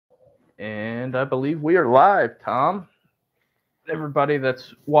And I believe we are live, Tom. Everybody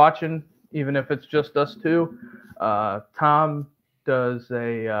that's watching, even if it's just us two, Tom does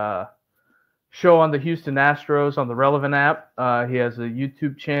a show on the Houston Astros on the Relevant app. He has a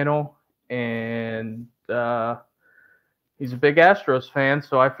YouTube channel, and he's a big Astros fan,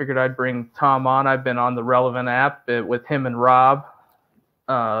 so I figured I'd bring Tom on. I've been on the Relevant app with him and Rob.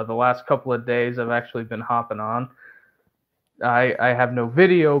 The last couple of days, I've actually been hopping on. I have no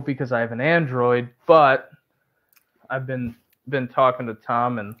video because I have an Android, but I've been talking to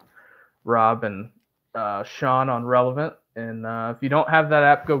Tom and Rob and Sean on Relevant. And if you don't have that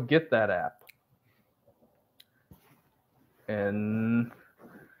app, go get that app. And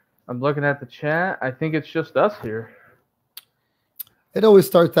I'm looking at the chat. I think it's just us here. It always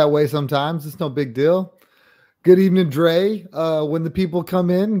starts that way sometimes. It's no big deal. Good evening, Dre. When the people come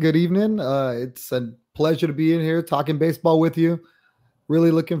in, good evening. It's a pleasure to be in here talking baseball with you.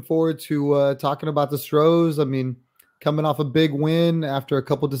 Really looking forward to talking about the Stros. I mean, coming off a big win after a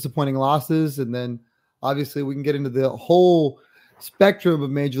couple disappointing losses. And then obviously we can get into the whole spectrum of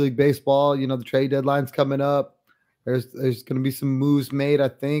Major League Baseball. You know, the trade deadline's coming up. There's going to be some moves made, I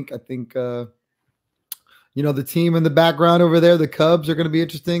think. You know, the team in the background over there, the Cubs, are going to be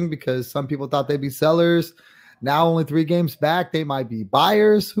interesting because some people thought they'd be sellers. Now only 3 games back. They might be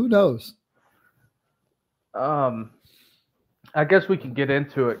buyers. Who knows? I guess we can get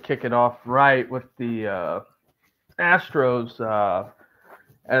into it, kick it off right with the Astros.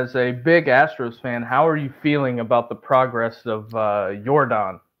 As a big Astros fan, how are you feeling about the progress of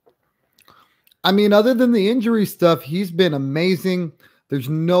Yordan? I mean, other than the injury stuff, he's been amazing. There's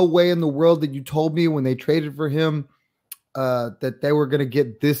no way in the world that you told me when they traded for him that they were going to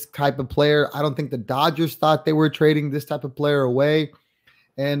get this type of player. I don't think the Dodgers thought they were trading this type of player away.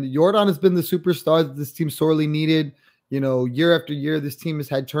 And Yordan has been the superstar that this team sorely needed. You know, year after year, this team has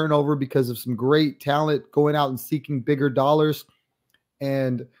had turnover because of some great talent going out and seeking bigger dollars.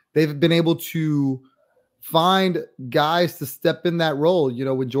 And they've been able to find guys to step in that role. You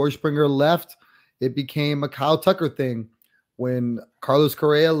know, when George Springer left, it became a Kyle Tucker thing. When Carlos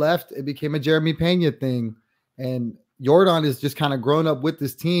Correa left, it became a Jeremy Pena thing. And Yordan has just kind of grown up with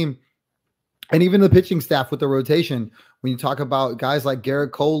this team. And even the pitching staff with the rotation, when you talk about guys like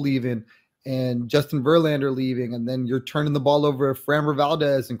Garrett Cole leaving and Justin Verlander leaving, and then you're turning the ball over to Framber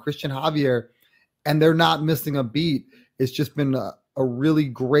Valdez and Christian Javier, and they're not missing a beat. It's just been a really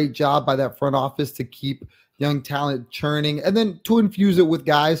great job by that front office to keep young talent churning and then to infuse it with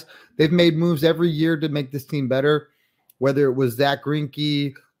guys. They've made moves every year to make this team better, whether it was Zach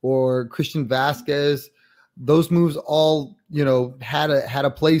Greinke or Christian Vasquez. Those moves all, you know, had a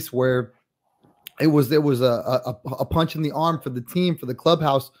place where it was a punch in the arm for the team, for the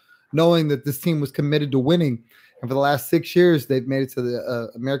clubhouse, knowing that this team was committed to winning. And for the last 6 years, they've made it to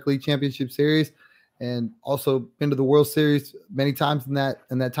the American League Championship Series and also been to the World Series many times in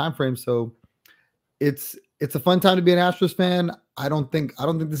that time frame. So it's a fun time to be an Astros fan. I don't think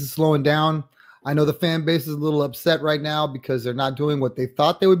this is slowing down. I know the fan base is a little upset right now because they're not doing what they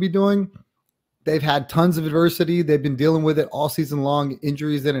thought they would be doing. They've had tons of adversity. They've been dealing with it all season long,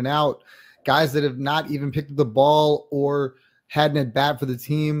 injuries in and out, guys that have not even picked up the ball or had an at-bat for the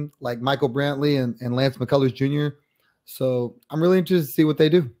team, like Michael Brantley and Lance McCullers Jr. So I'm really interested to see what they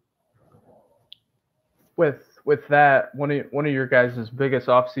do. With that, one of your guys' biggest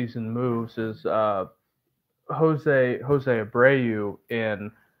offseason moves is Jose Abreu.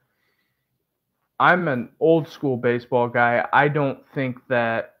 And I'm an old school baseball guy. I don't think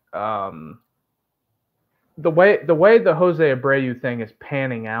that the way the Jose Abreu thing is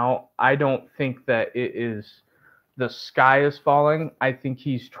panning out, I don't think that it is the sky is falling. I think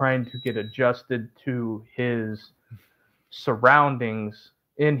he's trying to get adjusted to his surroundings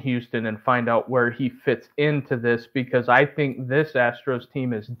in Houston and find out where he fits into this, because I think this Astros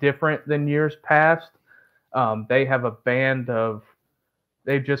team is different than years past. They have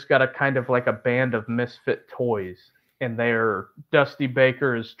they've just got a kind of like a band of misfit toys, and Dusty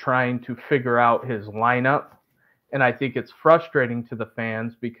Baker is trying to figure out his lineup. And I think it's frustrating to the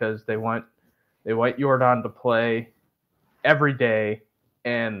fans because they want Yordan to play every day,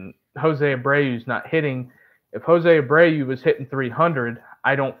 and Jose Abreu's not hitting. If Jose Abreu was hitting 300,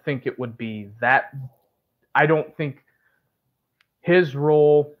 I don't think it would be that. I don't think his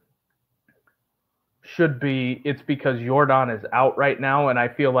role should be, it's because Yordan is out right now, and I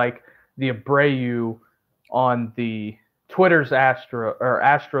feel like the Abreu on the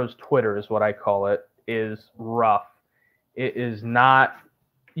Astros Twitter is what I call it, is rough. It is not.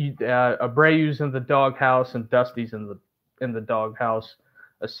 Abreu's in the doghouse and Dusty's in the doghouse,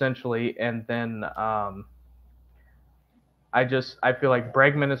 essentially, and then I feel like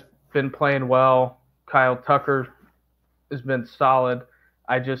Bregman been playing well. Kyle Tucker has been solid.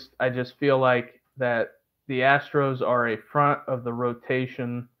 I just feel like that the Astros are a front of the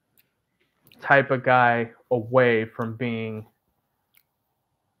rotation type of guy away from being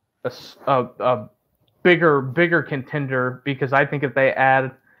a bigger contender, because I think if they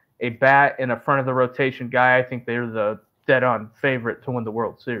add a bat in a front of the rotation guy, I think they're the dead-on favorite to win the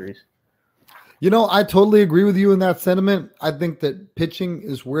World Series. I totally agree with you in that sentiment. I think that pitching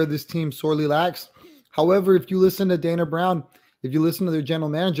is where this team sorely lacks. However, if you listen to Dana Brown, if you listen to their general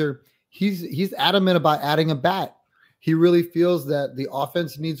manager, he's adamant about adding a bat. He really feels that the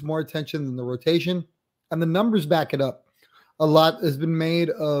offense needs more attention than the rotation, and the numbers back it up. A lot has been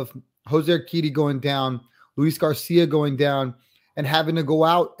made of Jose Urquidy going down, Luis Garcia going down, and having to go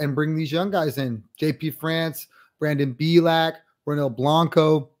out and bring these young guys in. JP France, Brandon Bielak, Ronel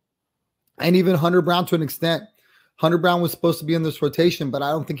Blanco, and even Hunter Brown to an extent. Hunter Brown was supposed to be in this rotation, but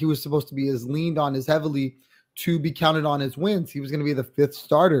I don't think he was supposed to be as leaned on as heavily to be counted on his wins. He was going to be the fifth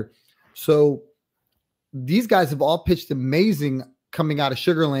starter. So these guys have all pitched amazing coming out of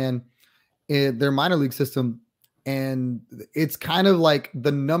Sugarland in their minor league system. And it's kind of like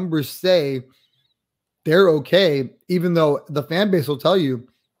the numbers say they're okay, even though the fan base will tell you,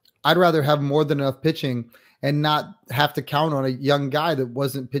 I'd rather have more than enough pitching and not have to count on a young guy that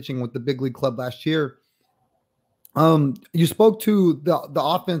wasn't pitching with the big league club last year. You spoke to the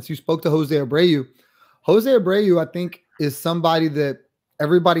offense. You spoke to Jose Abreu. Jose Abreu, I think, is somebody that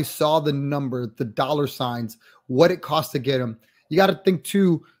everybody saw the number, the dollar signs, what it cost to get him. You got to think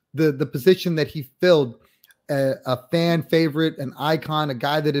too, the position that he filled, a fan favorite, an icon, a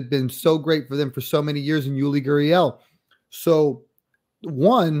guy that had been so great for them for so many years in Yuli Gurriel. So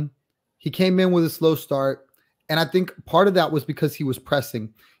one, he came in with a slow start. And I think part of that was because he was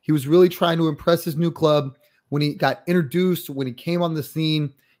pressing. He was really trying to impress his new club. When he got introduced, when he came on the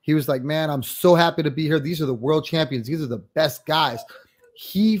scene, he was like, man, I'm so happy to be here. These are the world champions. These are the best guys.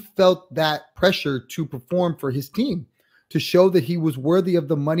 He felt that pressure to perform for his team, to show that he was worthy of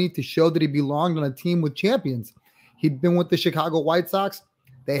the money, to show that he belonged on a team with champions. He'd been with the Chicago White Sox.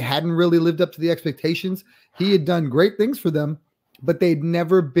 They hadn't really lived up to the expectations. He had done great things for them, but they'd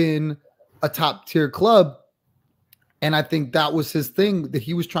never been a top-tier club. And I think that was his thing, that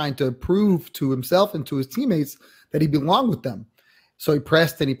he was trying to prove to himself and to his teammates that he belonged with them. So he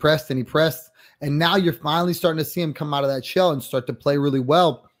pressed and he pressed and he pressed. And now you're finally starting to see him come out of that shell and start to play really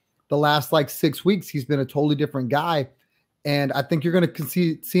well. The last 6 weeks, he's been a totally different guy. And I think you're going to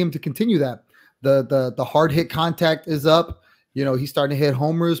see him to continue that. The hard hit contact is up. He's starting to hit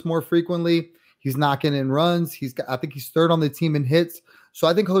homers more frequently. He's knocking in runs. I think he's third on the team in hits. So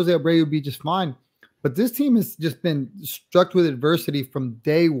I think Jose Abreu would be just fine. But this team has just been struck with adversity from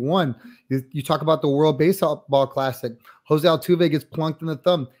day one. You talk about the World Baseball Classic. Jose Altuve gets plunked in the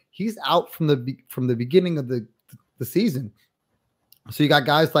thumb. He's out from the beginning of the season. So you got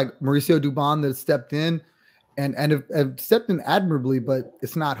guys like Mauricio Dubon that stepped in and have stepped in admirably, but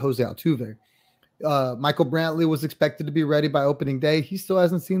it's not Jose Altuve. Michael Brantley was expected to be ready by opening day. He still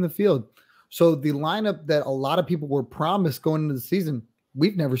hasn't seen the field. So the lineup that a lot of people were promised going into the season,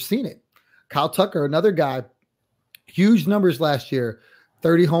 we've never seen it. Kyle Tucker, another guy, huge numbers last year,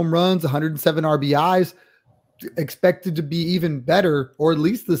 30 home runs, 107 RBIs, expected to be even better or at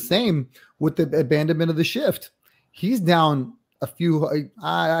least the same with the abandonment of the shift. He's down a few,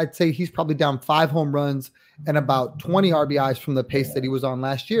 I'd say he's probably down 5 home runs and about 20 RBIs from the pace that he was on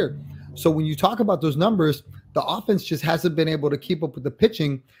last year. So when you talk about those numbers, the offense just hasn't been able to keep up with the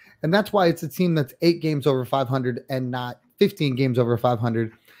pitching. And that's why it's a team that's 8 games over 500 and not 15 games over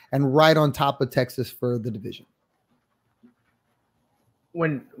 500. And right on top of Texas for the division.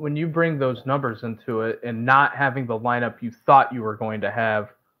 When you bring those numbers into it and not having the lineup you thought you were going to have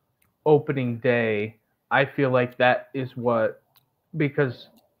opening day, I feel like that is what, because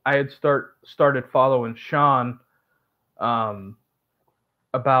I had started following Sean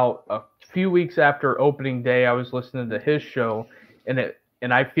about a few weeks after opening day. I was listening to his show,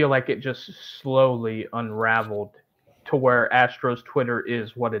 and I feel like it just slowly unraveled to where Astros Twitter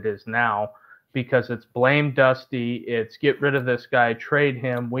is what it is now, because it's blame Dusty, it's get rid of this guy, trade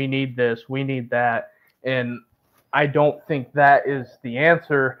him, we need this, we need that. And I don't think that is the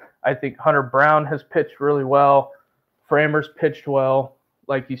answer. I think Hunter Brown has pitched really well. Framers pitched well,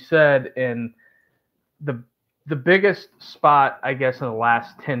 like you said. And the biggest spot, I guess, in the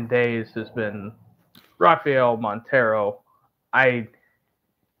last 10 days has been Rafael Montero.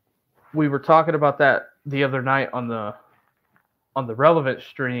 We were talking about that the other night on the Relevant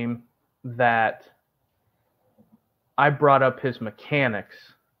stream, that I brought up his mechanics,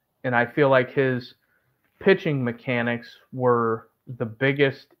 and I feel like his pitching mechanics were the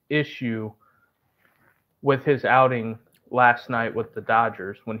biggest issue with his outing last night with the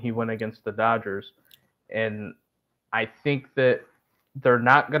Dodgers when he went against the Dodgers. And I think that they're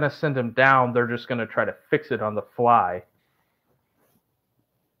not going to send him down. They're just going to try to fix it on the fly.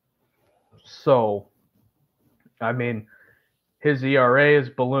 So, I mean, his ERA is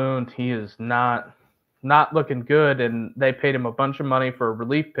ballooned. He is not looking good, and they paid him a bunch of money for a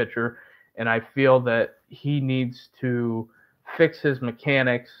relief pitcher, and I feel that he needs to fix his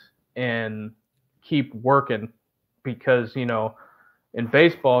mechanics and keep working because, you know, in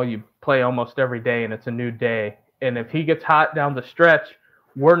baseball, you play almost every day, and it's a new day. And if he gets hot down the stretch,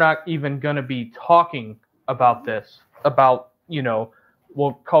 we're not even going to be talking about this, about, you know,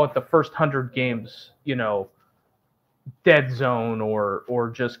 we'll call it the first 100 games, you know, dead zone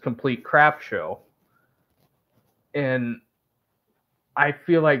or just complete crap show. And I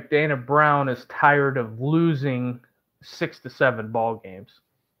feel like Dana Brown is tired of losing 6 to 7 ball games.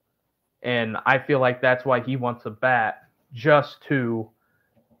 And I feel like that's why he wants a bat, just to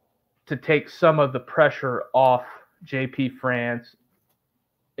take some of the pressure off JP France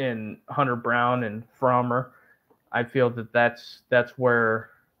and Hunter Brown and Frommer. I feel that that's where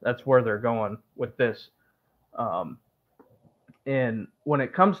they're going with this. And when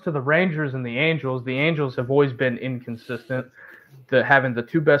it comes to the Rangers and the Angels have always been inconsistent, having the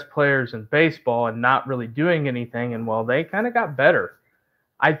two best players in baseball and not really doing anything. And, well, they kind of got better.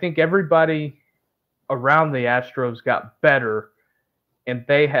 I think everybody around the Astros got better, and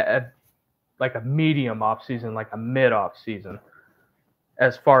they had like a medium offseason, like a mid offseason,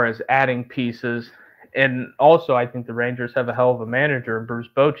 as far as adding pieces. And also, I think the Rangers have a hell of a manager in Bruce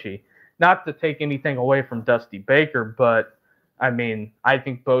Bochy. Not to take anything away from Dusty Baker, but I mean, I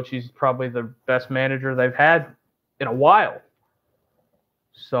think Bochy's probably the best manager they've had in a while.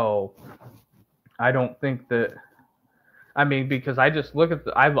 So I don't think that. I mean, because I just look at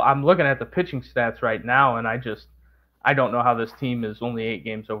I'm looking at the pitching stats right now, and I don't know how this team is only 8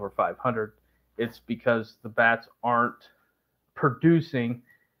 games over 500. It's because the bats aren't producing,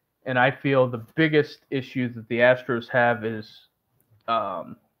 and I feel the biggest issue that the Astros have is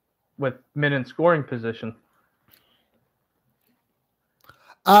with men in scoring position.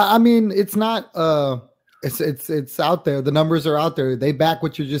 I mean, it's not. It's out there. The numbers are out there. They back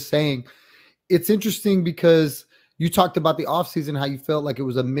what you're just saying. It's interesting because you talked about the offseason, how you felt like it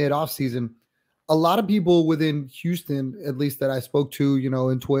was a mid offseason. A lot of people within Houston, at least that I spoke to, you know,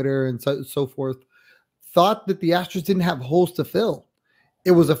 in Twitter and so forth, thought that the Astros didn't have holes to fill.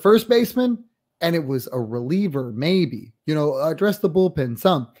 It was a first baseman and it was a reliever, maybe, you know, address the bullpen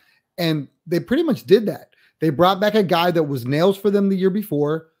some. And they pretty much did that. They brought back a guy that was nails for them the year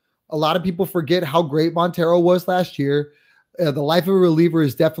before. A lot of people forget how great Montero was last year. The life of a reliever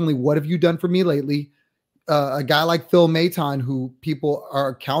is definitely what have you done for me lately? A guy like Phil Maton, who people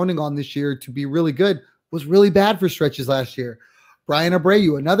are counting on this year to be really good, was really bad for stretches last year. Brian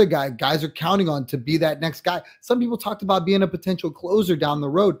Abreu, another guy guys are counting on to be that next guy. Some people talked about being a potential closer down the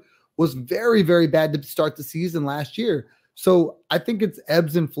road, was very, very bad to start the season last year. So I think it's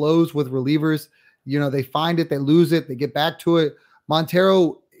ebbs and flows with relievers. You know, they find it, they lose it, they get back to it.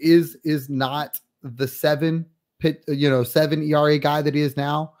 Montero is not the 7 ERA guy that he is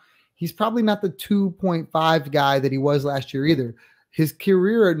now. He's probably not the 2.5 guy that he was last year either. His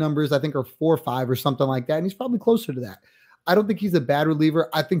career numbers, I think, are 4.5 or something like that, and he's probably closer to that. I don't think he's a bad reliever.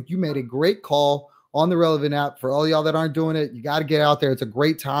 I think you made a great call on the Relevant app. For all y'all that aren't doing it, you got to get out there. It's a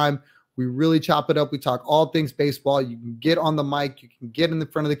great time. We really chop it up. We talk all things baseball. You can get on the mic. You can get in the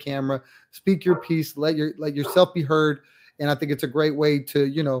front of the camera, speak your piece, let yourself be heard. And I think it's a great way to,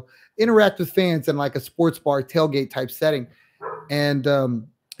 you know, interact with fans in like a sports bar tailgate type setting. And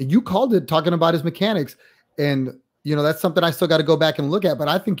you called it talking about his mechanics. And, you know, that's something I still got to go back and look at. But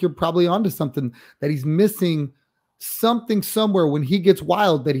I think you're probably onto something, that he's missing something somewhere when he gets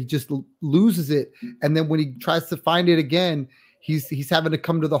wild, that he just loses it. And then when he tries to find it again, he's having to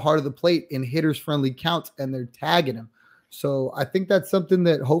come to the heart of the plate in hitters friendly counts, and they're tagging him. So I think that's something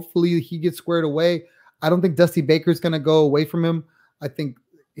that hopefully he gets squared away. I don't think Dusty Baker's going to go away from him. I think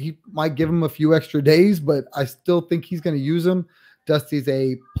he might give him a few extra days, but I still think he's going to use him. Dusty's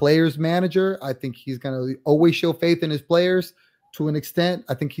a player's manager. I think he's going to always show faith in his players to an extent.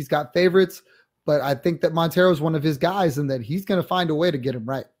 I think he's got favorites, but I think that Montero is one of his guys and that he's going to find a way to get him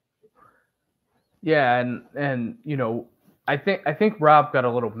right. Yeah, and you know, I think Rob got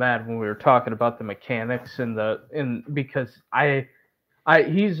a little mad when we were talking about the mechanics because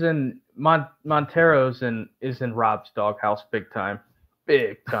he's in Montero's and is in Rob's doghouse big time.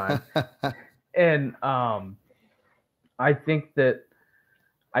 And I think that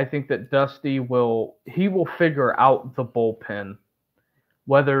Dusty will figure out the bullpen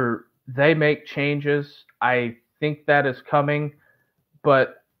Whether they make changes, I think that is coming.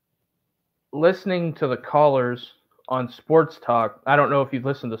 But listening to the callers on Sports Talk, I don't know if you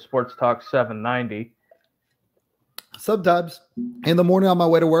listen to Sports Talk 790. Sometimes in the morning on my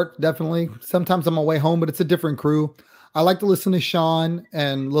way to work, definitely. Sometimes on my way home, but it's a different crew. I like to listen to Sean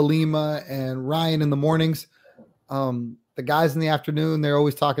and Lalima and Ryan in the mornings. The guys in the afternoon, they're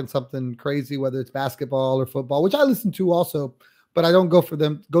always talking something crazy, whether it's basketball or football, which I listen to also, but I don't go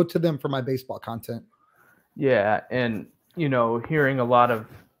to them for my baseball content. Yeah, and hearing a lot of,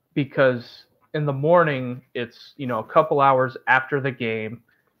 because in the morning it's a couple hours after the game.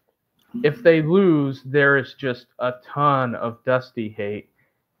 If they lose, there is just a ton of Dusty hate,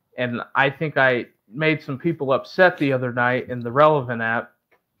 and I think I made some people upset the other night in the Relevant app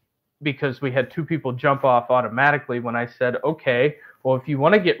because we had two people jump off automatically when I said, okay, well, if you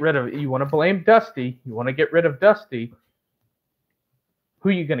want to blame Dusty, you want to get rid of Dusty, who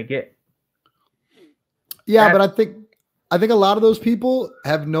are you going to get? Yeah, but I think a lot of those people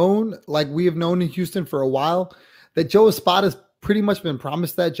have known, like we have known in Houston for a while, that Joe Espada has pretty much been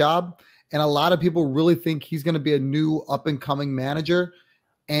promised that job. And a lot of people really think he's going to be a new up and coming manager.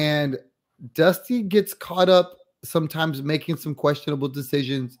 And Dusty gets caught up sometimes making some questionable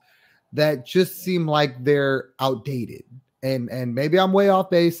decisions that just seem like they're outdated. And maybe I'm way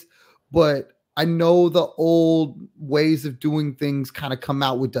off base, but I know the old ways of doing things kind of come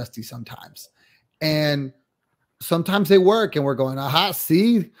out with Dusty sometimes. And sometimes they work and we're going, aha,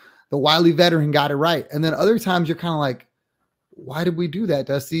 see, the wily veteran got it right. And then other times you're kind of like, why did we do that,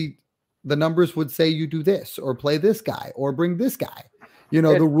 Dusty? The numbers would say you do this or play this guy or bring this guy. The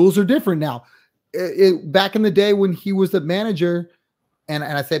rules are different now. Back in the day when he was the manager, and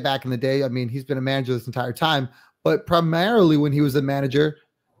I say back in the day, I mean, he's been a manager this entire time, but primarily when he was a manager,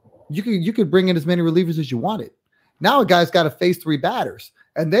 you could bring in as many relievers as you wanted. Now a guy's got to face 3 batters.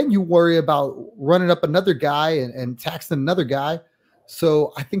 And then you worry about running up another guy and taxing another guy.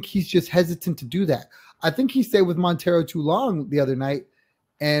 So I think he's just hesitant to do that. I think he stayed with Montero too long the other night,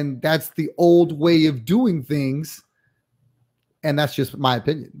 and that's the old way of doing things. And that's just my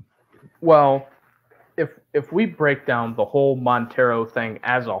opinion. Well, if we break down the whole Montero thing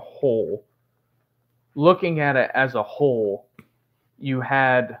as a whole, looking at it as a whole,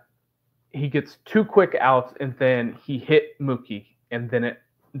 he gets 2 quick outs and then he hit Mookie. And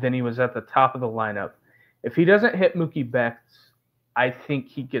then he was at the top of the lineup. If he doesn't hit Mookie Betts, I think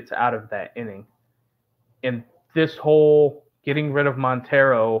he gets out of that inning. And this whole getting rid of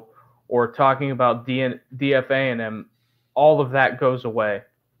Montero or talking about DFAing him, all of that goes away.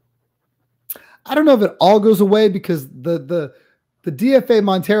 I don't know if it all goes away because the DFA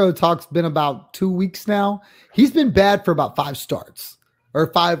Montero talk's been about 2 weeks now. He's been bad for about 5 starts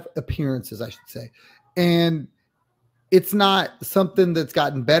or 5 appearances, I should say. And it's not something that's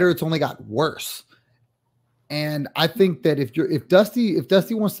gotten better. It's only got worse. And I think that if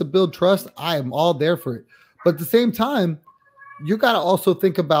Dusty wants to build trust, I am all there for it. But at the same time, you got to also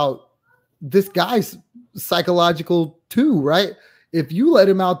think about this guy's psychological too, right? If you let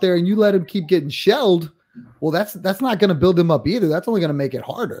him out there and you let him keep getting shelled, well, that's not going to build him up either. That's only going to make it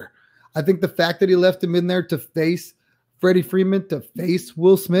harder. I think the fact that he left him in there to face Freddie Freeman, to face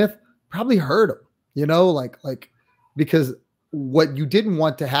Will Smith, probably hurt him, because what you didn't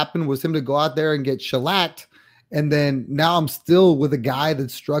want to happen was him to go out there and get shellacked. And then now I'm still with a guy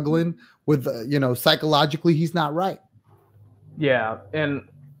that's struggling with, psychologically, he's not right. Yeah. And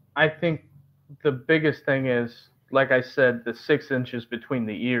I think the biggest thing is, like I said, the 6 inches between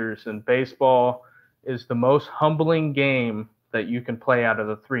the ears, and baseball is the most humbling game that you can play out of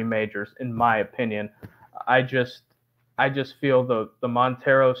the 3 majors, in my opinion. I just feel the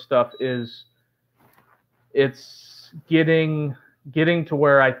Montero stuff it's getting to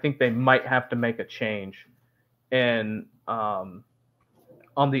where I think they might have to make a change. And on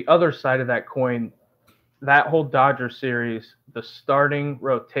the other side of that coin, that whole Dodger series, the starting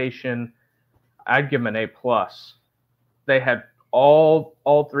rotation, I'd give them an A+. They had all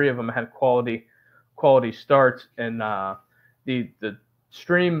 3 of them had quality starts. And the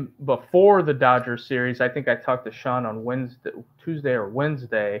stream before the Dodger series, I think I talked to Sean on Tuesday or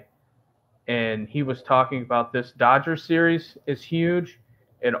Wednesday, and he was talking about this Dodger series is huge,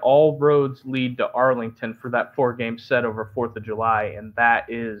 and all roads lead to Arlington for that 4-game set over 4th of July, and that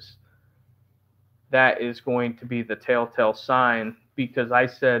is going to be the telltale sign, because I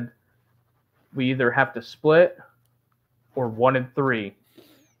said we either have to split or 1-3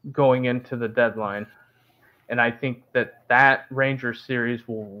 going into the deadline. And I think that Rangers series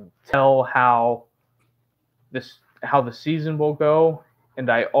will tell how the season will go. And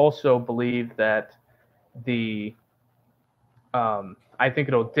I also believe that I I think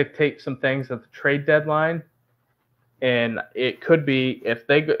it'll dictate some things at the trade deadline. And it could be if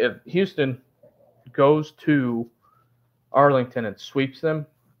Houston goes to Arlington and sweeps them,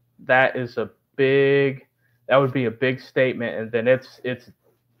 that would be a big statement. And then it's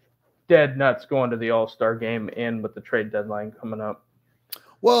dead nuts going to the All-Star game and with the trade deadline coming up.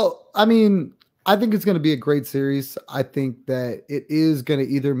 Well, I mean, I think it's going to be a great series. I think that it is going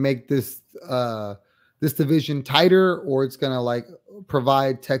to either make this division tighter, or it's going to like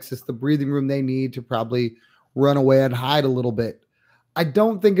provide Texas the breathing room they need to probably run away and hide a little bit. I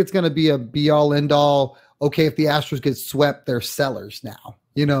don't think it's going to be a be all end all. Okay, if the Astros get swept, they're sellers now.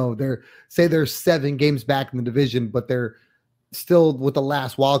 You know, they're 7 games back in the division, but they're still with the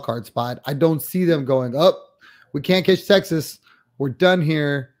last wild card spot. I don't see them going up. We can't catch Texas. We're done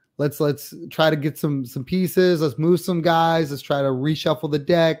here. Let's try to get some pieces. Let's move some guys. Let's try to reshuffle the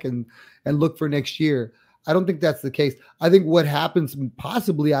deck and look for next year. I don't think that's the case. I think what happens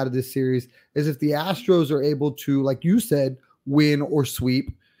possibly out of this series is if the Astros are able to, like you said, win or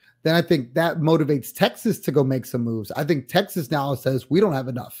sweep, then I think that motivates Texas to go make some moves. I think Texas now says we don't have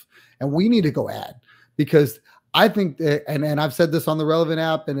enough and we need to go add, because I think that, and I've said this on the Relevant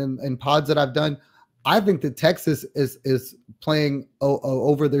app and in pods that I've done, I think that Texas is playing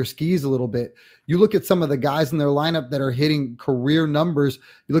over their skis a little bit. You look at some of the guys in their lineup that are hitting career numbers.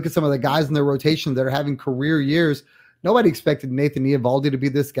 You look at some of the guys in their rotation that are having career years. Nobody expected Nathan Eovaldi to be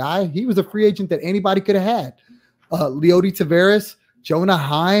this guy. He was a free agent that anybody could have had. Leody Taveras, Jonah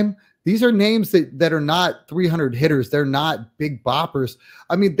Heim. These are names that are not 300 hitters. They're not big boppers.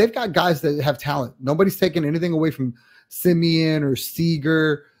 I mean, they've got guys that have talent. Nobody's taking anything away from Simeon or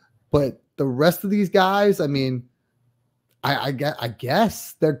Seager, but the rest of these guys, I mean, I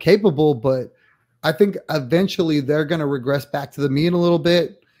guess they're capable, but I think eventually they're going to regress back to the mean a little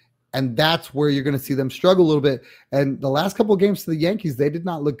bit, and that's where you're going to see them struggle a little bit. And the last couple of games to the Yankees, they did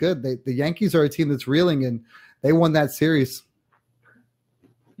not look good. The Yankees are a team that's reeling, and they won that series.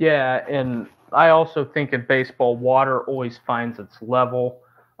 Yeah, and I also think in baseball, water always finds its level.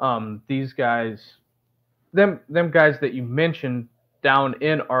 These guys, them guys that you mentioned down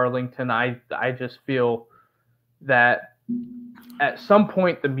in Arlington, I just feel that at some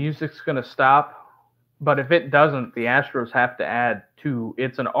point the music's going to stop. But if it doesn't, the Astros have to add to.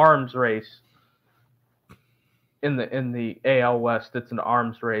 It's an arms race in the AL West. It's an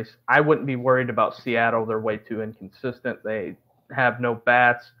arms race. I wouldn't be worried about Seattle. They're way too inconsistent. They have no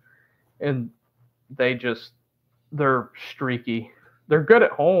bats, and they're streaky. They're good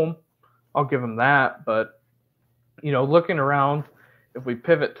at home. I'll give them that. But, you know, looking around, if we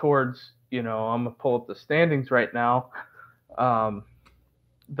pivot towards, you know, I'm going to pull up the standings right now.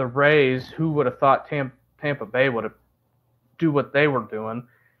 The Rays, who would have thought Tampa Bay would have do what they were doing?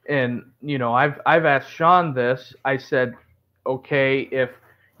 And, you know, I've asked Sean this. I said, okay, if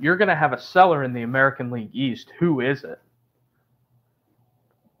you're going to have a seller in the American League East, who is it?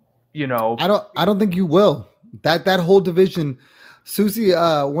 You know, I don't think you will. That whole division, Susie,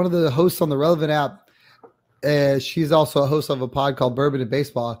 one of the hosts on the Relevant app, she's also a host of a pod called Bourbon and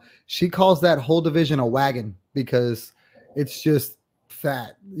Baseball. She calls that whole division a wagon because it's just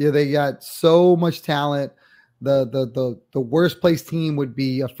fat. Yeah, they got so much talent. The worst place team would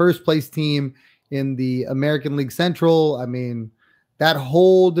be a first place team in the American League Central. I mean, that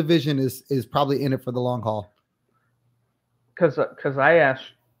whole division is probably in it for the long haul. Because I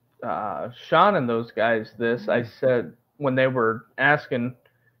asked Sean and those guys this. I said when they were asking,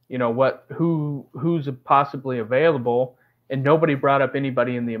 you know, who's possibly available, and nobody brought up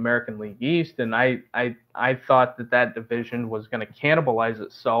anybody in the American League East, and I thought that division was going to cannibalize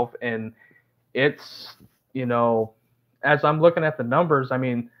itself, and it's, you know, as I'm looking at the numbers, I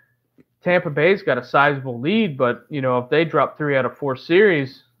mean, Tampa Bay's got a sizable lead, but, you know, if they drop 3 out of 4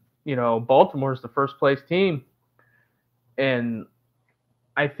 series, you know, Baltimore's the first place team, and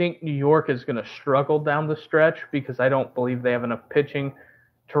I think New York is going to struggle down the stretch because I don't believe they have enough pitching.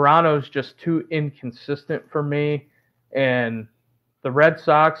 Toronto's just too inconsistent for me. And the Red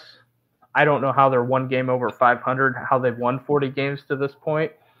Sox, I don't know how they're 1 game over 500, how they've won 40 games to this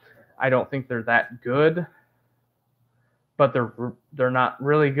point. I don't think they're that good, but they're not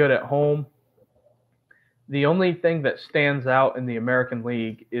really good at home. The only thing that stands out in the American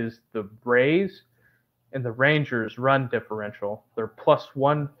League is the Rays and the Rangers run differential. They're plus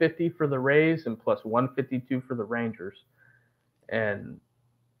 150 for the Rays and plus 152 for the Rangers. And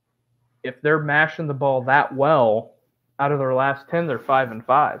if they're mashing the ball that well, out of their last 10, they're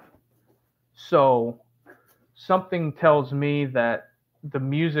 5-5. So something tells me that the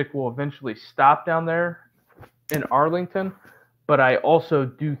music will eventually stop down there in Arlington. But I also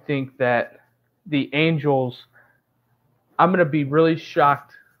do think that the Angels, I'm going to be really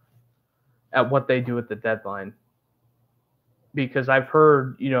shocked at what they do at the deadline, because I've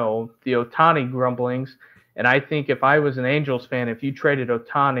heard, the Ohtani grumblings, and I think if I was an Angels fan, if you traded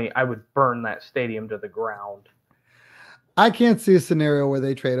Ohtani, I would burn that stadium to the ground. I can't see a scenario where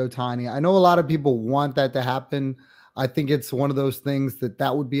they trade Ohtani. I know a lot of people want that to happen. I think it's one of those things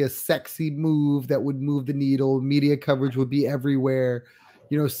that would be a sexy move that would move the needle. Media coverage would be everywhere,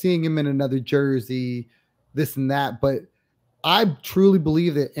 seeing him in another jersey, this and that. But I truly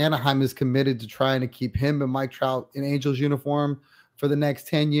believe that Anaheim is committed to trying to keep him and Mike Trout in Angels uniform for the next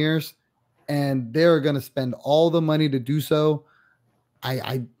 10 years. And they're going to spend all the money to do so.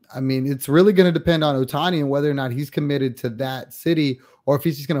 I mean, it's really going to depend on Ohtani and whether or not he's committed to that city or if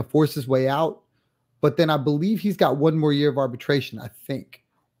he's just going to force his way out. But then I believe he's got one more year of arbitration, I think.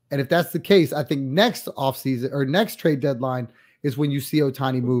 And if that's the case, I think next offseason or next trade deadline is when you see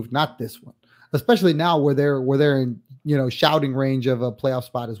Ohtani move, not this one. Especially now where they're in, shouting range of a playoff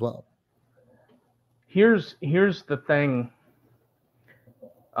spot as well. Here's the thing.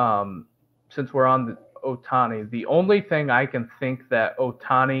 Since we're on the Ohtani, the only thing I can think that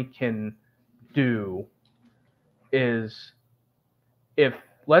Ohtani can do is if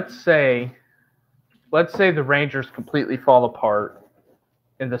let's say the Rangers completely fall apart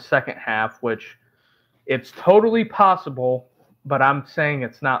in the second half, which it's totally possible, but I'm saying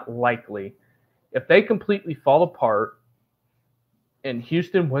it's not likely. If they completely fall apart and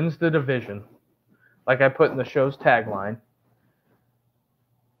Houston wins the division, like I put in the show's tagline,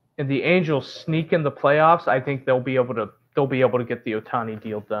 and the Angels sneak in the playoffs, I think they'll be able to get the Ohtani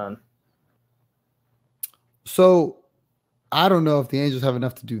deal done. So I don't know if the Angels have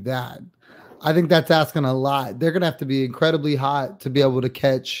enough to do that. I think that's asking a lot. They're going to have to be incredibly hot to be able to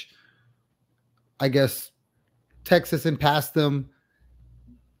catch, I guess, Texas and pass them.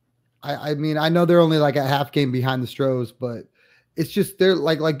 I mean, I know they're only like a half game behind the Stros, but it's just they're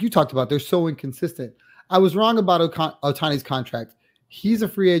like you talked about. They're so inconsistent. I was wrong about Ohtani's contract. He's a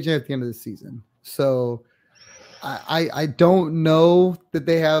free agent at the end of the season. So I don't know that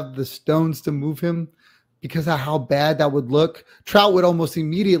they have the stones to move him because of how bad that would look. Trout would almost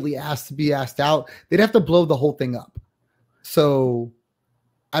immediately ask to be asked out. They'd have to blow the whole thing up. So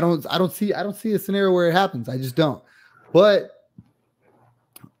I don't see a scenario where it happens. I just don't. But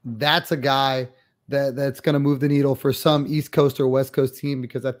that's a guy that's going to move the needle for some East Coast or West Coast team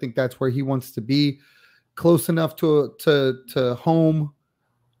because I think that's where he wants to be, close enough to home,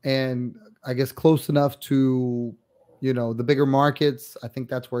 and I guess close enough to the bigger markets. I think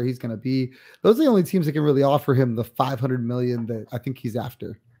that's where he's going to be. Those are the only teams that can really offer him the $500 million that I think he's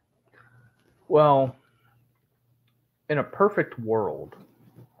after. Well, in a perfect world,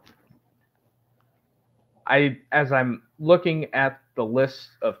 as I'm looking at the list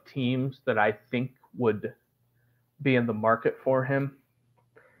of teams that I think would be in the market for him,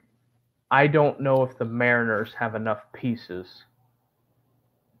 I don't know if the Mariners have enough pieces.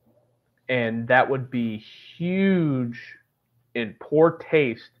 And that would be huge in poor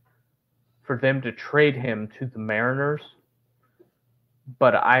taste for them to trade him to the Mariners.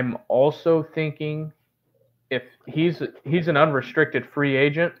 But I'm also thinking if he's an unrestricted free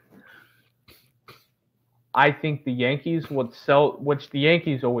agent, I think the Yankees would sell, which the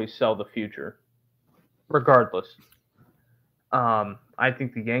Yankees always sell the future, regardless. I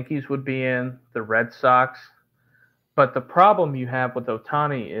think the Yankees would be in, the Red Sox. But the problem you have with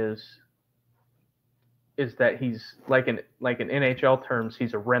Ohtani is that he's like in NHL terms,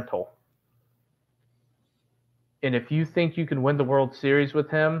 he's a rental. And if you think you can win the World Series with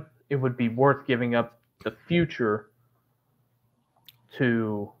him, it would be worth giving up the future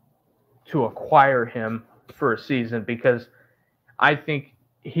to acquire him for a season, because I think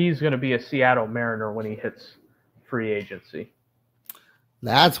he's going to be a Seattle Mariner when he hits free agency.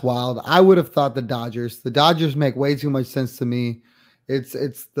 That's wild. I would have thought the Dodgers. The Dodgers make way too much sense to me. It's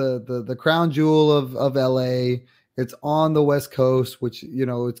the crown jewel of LA. It's on the West Coast, which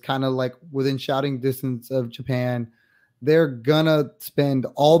it's kind of like within shouting distance of Japan. They're gonna spend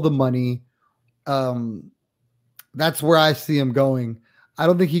all the money. That's where I see him going. I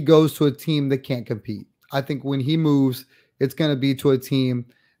don't think he goes to a team that can't compete. I think when he moves, it's going to be to a team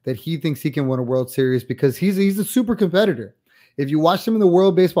that he thinks he can win a World Series because he's a super competitor. If you watch him in the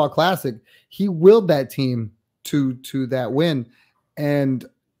World Baseball Classic, he willed that team to that win. And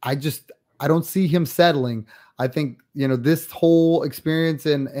I don't see him settling. I think, this whole experience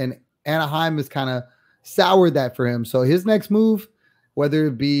in Anaheim has kind of soured that for him. So his next move, whether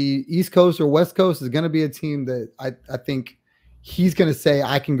it be East Coast or West Coast, is going to be a team that I think he's going to say,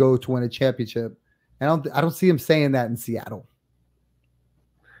 I can go to win a championship. And I don't see him saying that in Seattle.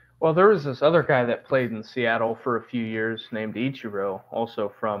 Well, there was this other guy that played in Seattle for a few years named Ichiro,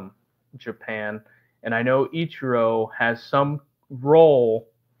 also from Japan. And I know Ichiro has some role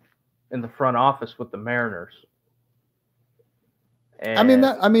in the front office with the Mariners. And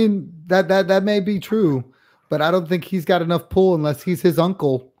that may be true, but I don't think he's got enough pull unless he's his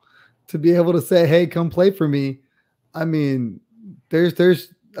uncle to be able to say, "Hey, come play for me." I mean,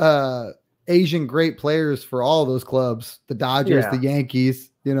 there's Asian great players for all those clubs, the Dodgers, the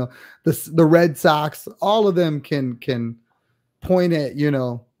Yankees, the Red Sox, all of them can point at,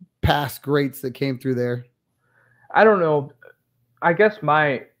 past greats that came through there. I don't know. I guess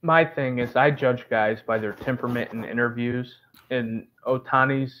my thing is I judge guys by their temperament in interviews. And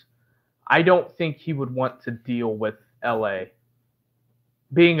Ohtani's, I don't think he would want to deal with LA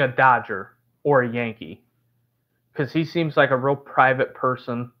being a Dodger or a Yankee, because he seems like a real private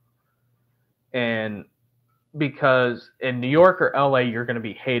person. And because in New York or LA, you're going to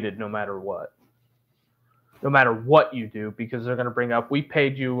be hated no matter what you do, because they're going to bring up, we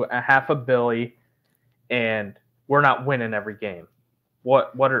paid you $500 million and we're not winning every game.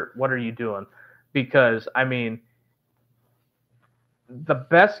 What are you doing? Because the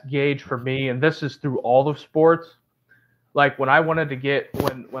best gauge for me, and this is through all of sports, like when I wanted to get,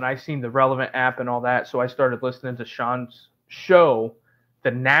 when I seen the Relevant app and all that, so I started listening to Sean's show,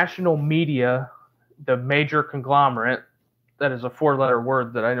 the national media, the major conglomerate, that is a 4-letter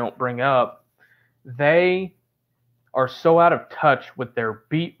word that I don't bring up, they are so out of touch with their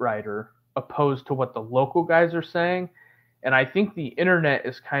beat writer opposed to what the local guys are saying. And I think the internet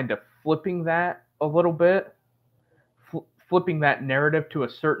is kind of flipping that a little bit, flipping that narrative to a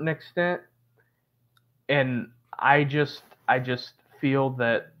certain extent. And I just feel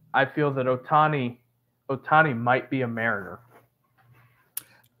that Ohtani might be a Mariner.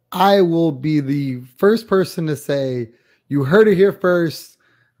 I will be the first person to say, you heard it here first.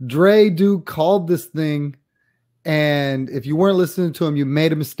 Dre Duke called this thing, and if you weren't listening to him, you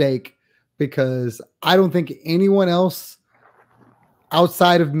made a mistake, because I don't think anyone else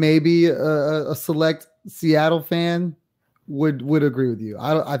outside of maybe a select Seattle fan would agree with you.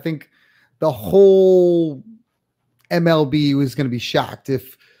 I think the whole MLB was going to be shocked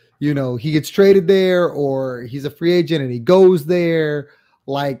if, he gets traded there or he's a free agent and he goes there.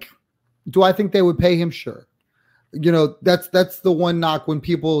 Like, do I think they would pay him? Sure. That's the one knock when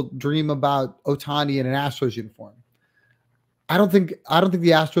people dream about Ohtani in an Astros uniform. I don't think the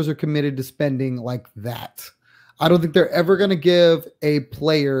Astros are committed to spending like that. I don't think they're ever going to give a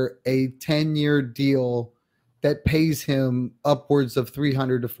player a 10-year deal that pays him upwards of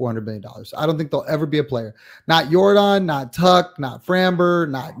 $300 to $400 million. I don't think there'll ever be a player. Not Jordan, not Tuck, not Framber,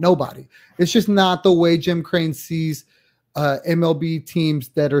 not nobody. It's just not the way Jim Crane sees MLB teams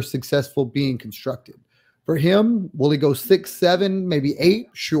that are successful being constructed. For him, will he go 6, 7, maybe 8?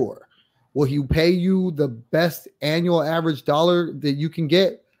 Sure. Will he pay you the best annual average dollar that you can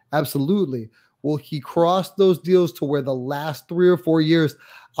get? Absolutely. Will he cross those deals to where the last 3 or 4 years,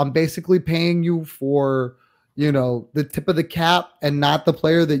 I'm basically paying you for, the tip of the cap and not the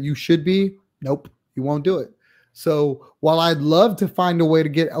player that you should be? Nope, he won't do it. So while I'd love to find a way to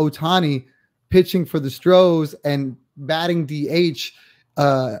get Ohtani pitching for the Stros and batting DH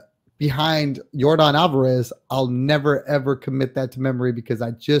behind Yordan Alvarez, I'll never, ever commit that to memory, because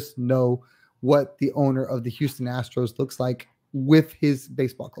I just know what the owner of the Houston Astros looks like with his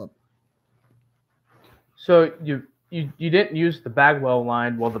baseball club. So you didn't use the Bagwell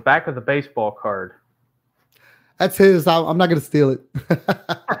line. Well, the back of the baseball card. That's his. I'm not going to steal it.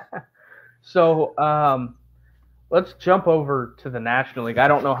 So let's jump over to the National League. I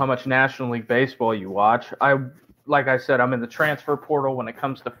don't know how much National League baseball you watch. Like I said, I'm in the transfer portal when it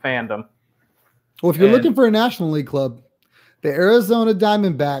comes to fandom. Well, if you're looking for a National League club, the Arizona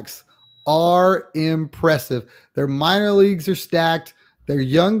Diamondbacks are impressive. Their minor leagues are stacked. Their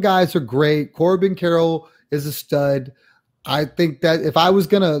young guys are great. Corbin Carroll is a stud. I think that if I was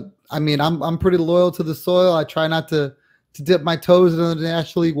going to, I'm pretty loyal to the soil. I try not to dip my toes into the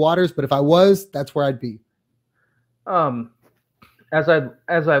National League waters, but if I was, that's where I'd be. As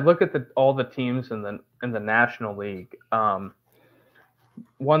I look at all the teams in the National League,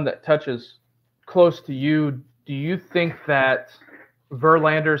 one that touches close to you, do you think that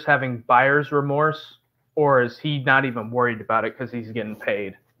Verlander's having buyer's remorse, or is he not even worried about it because he's getting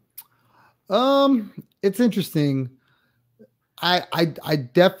paid? It's interesting. I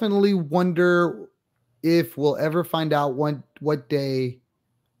definitely wonder if we'll ever find out what day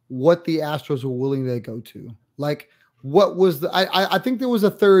what the Astros were willing to go to. Like, what was I think there was a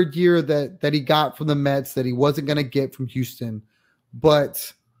third year that he got from the Mets that he wasn't going to get from Houston,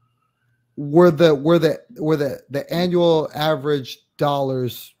 but were the annual average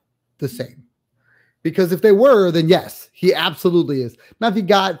dollars the same. Because if they were, then yes, he absolutely is. Now, if he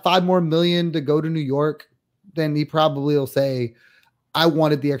got $5 more million to go to New York, then he probably will say, I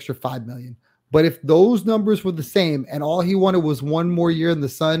wanted the extra $5 million. But if those numbers were the same and all he wanted was one more year in the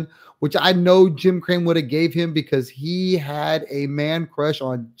sun, which I know Jim Crane would have gave him because he had a man crush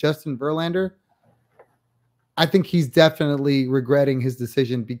on Justin Verlander, I think he's definitely regretting his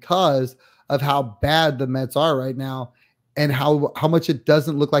decision because of how bad the Mets are right now and how much it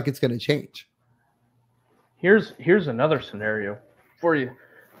doesn't look like it's going to change. Here's another scenario for you,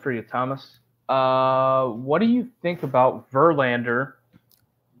 Thomas. What do you think about Verlander?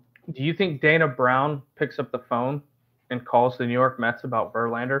 Do you think Dana Brown picks up the phone and calls the New York Mets about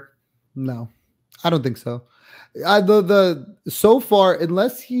Verlander? No, I don't think so. So far,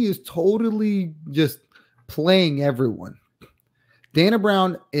 unless he is totally just playing everyone, Dana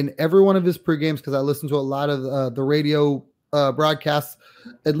Brown in every one of his pregames, because I listen to a lot of the radio broadcasts,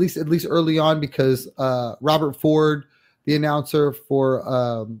 at least early on, because Robert Ford, the announcer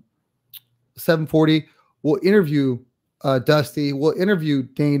for 740, will interview Dusty, will interview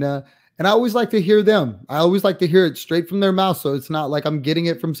Dana, and I always like to hear them. I always like to hear it straight from their mouth, so it's not like I'm getting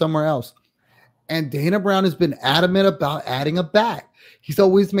it from somewhere else. And Dana Brown has been adamant about adding a bat. He's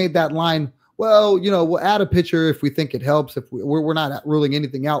always made that line, well, we'll add a pitcher if we think it helps, if we're not ruling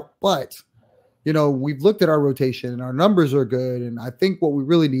anything out, but we've looked at our rotation and our numbers are good, and I think what we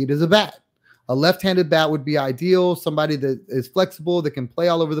really need is a bat. A left-handed bat would be ideal, somebody that is flexible, that can play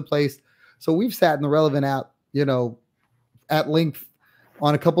all over the place. So we've sat in the Relevant app, at length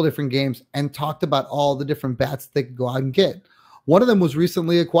on a couple different games and talked about all the different bats they could go out and get. One of them was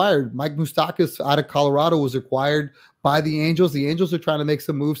recently acquired. Mike Moustakas out of Colorado was acquired by the Angels. The Angels are trying to make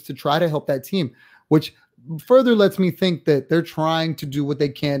some moves to try to help that team, which further lets me think that they're trying to do what they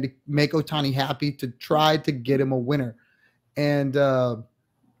can to make Ohtani happy, to try to get him a winner. And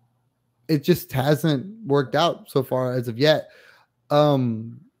it just hasn't worked out so far as of yet.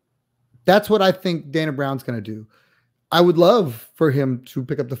 That's what I think Dana Brown's going to do. I would love for him to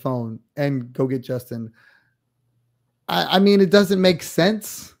pick up the phone and go get Justin. I mean, it doesn't make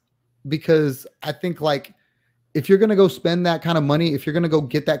sense because I think, like, if you're going to go spend that kind of money, if you're going to go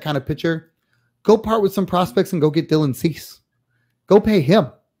get that kind of pitcher, go part with some prospects and go get Dylan Cease. Go pay him.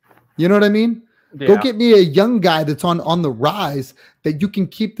 You know what I mean? Yeah. Go get me a young guy that's on the rise that you can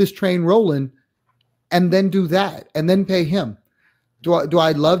keep this train rolling, and then do that and then pay him. Do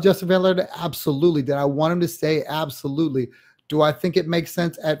I love Justin Verlander? Absolutely. Did I want him to stay? Absolutely. Do I think it makes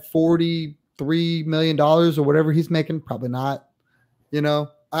sense at $43 million or whatever he's making? Probably not.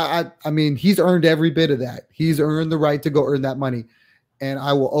 I mean, he's earned every bit of that. He's earned the right to go earn that money. And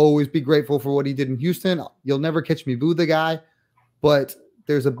I will always be grateful for what he did in Houston. You'll never catch me boo the guy, but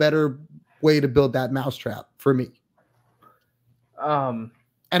there's a better way to build that mousetrap for me. And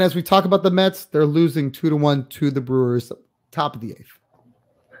as we talk about the Mets, they're losing 2-1 to the Brewers, top of the eighth.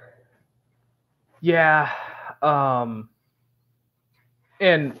 Yeah.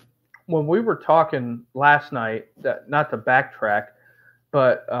 And when we were talking last night, not to backtrack,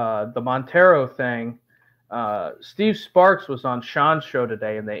 but the Montero thing, Steve Sparks was on Sean's show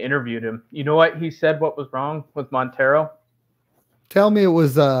today and they interviewed him. You know what he said, what was wrong with Montero? Tell me it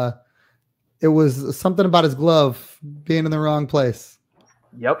was something about his glove being in the wrong place.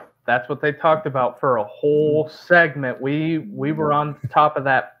 Yep. That's what they talked about for a whole segment. We were on top of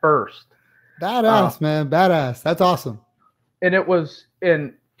that first. Badass, man. Badass. That's awesome. And it was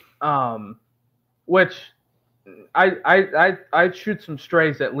in which I shoot some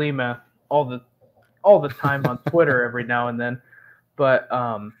strays at Lima all the time on Twitter every now and then. But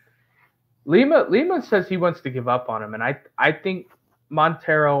Lima says he wants to give up on him, and I think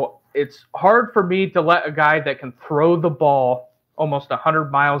Montero, it's hard for me to let a guy that can throw the ball almost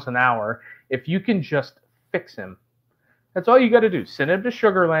 100 miles an hour, if you can just fix him. That's all you got to do. Send him to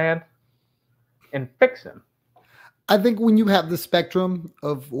Sugar Land and fix him. I think when you have the spectrum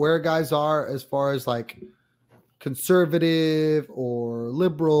of where guys are as far as like conservative or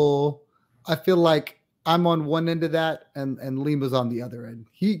liberal, I feel like I'm on one end of that and Lima's on the other end.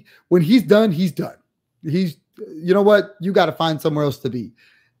 When he's done, he's done. You know what? You got to find somewhere else to be.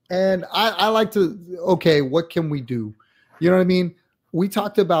 And I like to, okay, what can we do? You know what I mean? We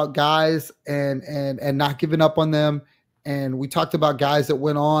talked about guys and not giving up on them. And we talked about guys that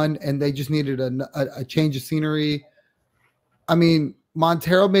went on and they just needed a change of scenery. I mean,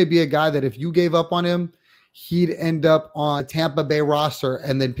 Montero may be a guy that if you gave up on him, he'd end up on a Tampa Bay roster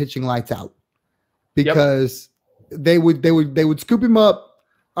and then pitching lights out because they would scoop him up.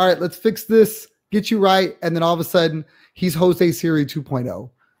 All right, let's fix this, get you right. And then all of a sudden he's Jose Siri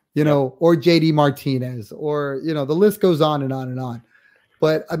 2.0. Or JD Martinez, or, the list goes on and on and on.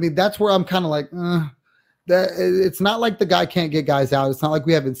 But I mean, that's where I'm kind of like, that it's not like the guy can't get guys out. It's not like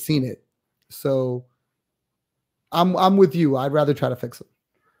we haven't seen it. So I'm with you. I'd rather try to fix it.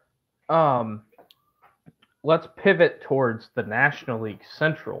 Let's pivot towards the National League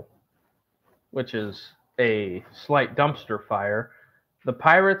Central, which is a slight dumpster fire. The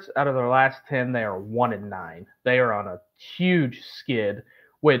Pirates, out of their last 10, they are 1-9. They are on a huge skid,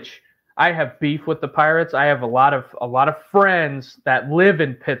 which I have beef with the Pirates. I have a lot of friends that live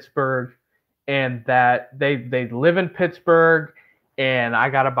in Pittsburgh, and that they live in Pittsburgh, and I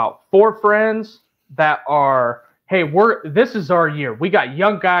got about 4 friends that are, hey, this is our year. We got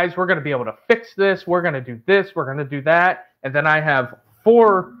young guys. We're going to be able to fix this. We're going to do this. We're going to do that. And then I have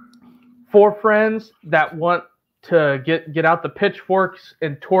four friends that want to get out the pitchforks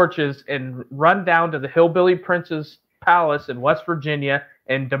and torches and run down to the Hillbilly Prince's Palace in West Virginia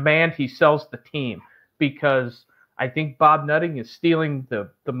and demand he sells the team, because I think Bob Nutting is stealing the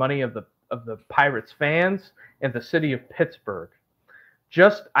money of the Pirates fans and the city of Pittsburgh.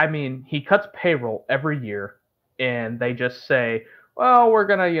 He cuts payroll every year, and they just say, well, we're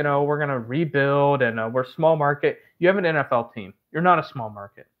gonna rebuild, and we're a small market. You have an NFL team. You're not a small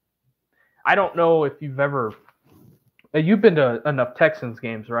market. I don't know if you've been to enough Texans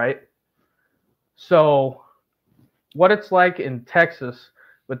games, right? So what it's like in Texas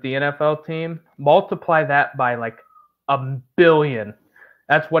with the NFL team, multiply that by like 1 billion.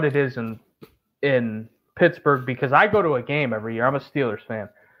 That's what it is in Pittsburgh, because I go to a game every year. I'm a Steelers fan.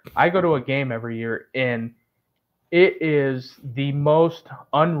 I go to a game every year, and it is the most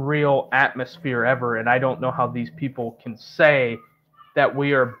unreal atmosphere ever, and I don't know how these people can say that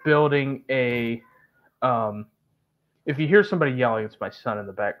we are building a if you hear somebody yelling, it's my son in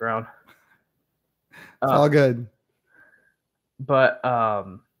the background. It's all good. But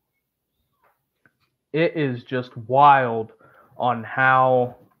it is just wild on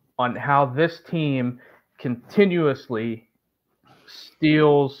how this team continuously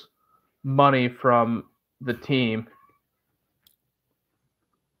steals money from the team.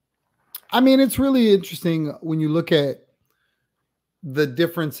 I mean, it's really interesting when you look at the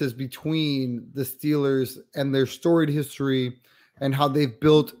differences between the Steelers and their storied history and how they've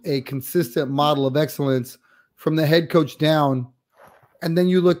built a consistent model of excellence from the head coach down. And then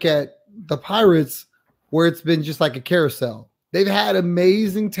you look at the Pirates, where it's been just like a carousel. They've had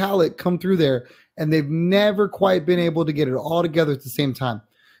amazing talent come through there, and they've never quite been able to get it all together at the same time.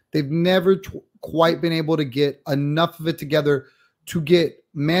 They've never quite been able to get enough of it together to get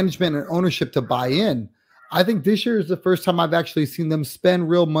management and ownership to buy in. I think this year is the first time I've actually seen them spend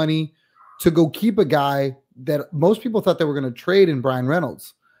real money to go keep a guy that most people thought they were going to trade in Brian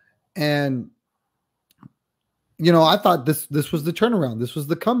Reynolds. And, I thought this was the turnaround. This was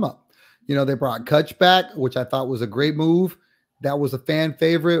the come up. They brought Kutch back, which I thought was a great move. That was a fan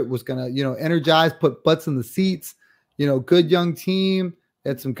favorite, was going to, energize, put butts in the seats, good young team.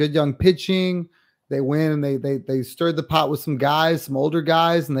 They had some good young pitching. They win, and they stirred the pot with some guys, some older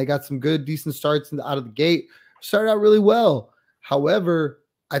guys, and they got some good, decent starts out of the gate. Started out really well. However,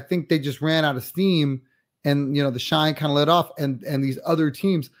 I think they just ran out of steam, and the shine kind of let off. And these other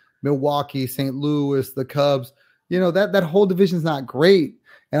teams, Milwaukee, St. Louis, the Cubs, that whole division is not great.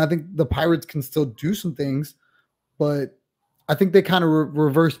 And I think the Pirates can still do some things, but I think they kind of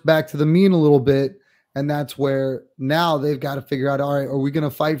reversed back to the mean a little bit, and that's where now they've got to figure out, all right, are we going to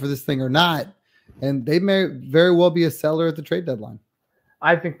fight for this thing or not? And they may very well be a seller at the trade deadline.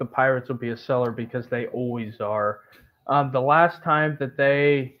 I think the Pirates will be a seller because they always are. The last time that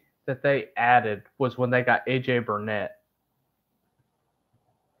they added was when they got AJ Burnett.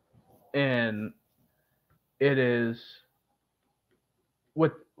 And it is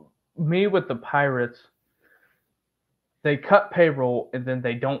with the Pirates, they cut payroll and then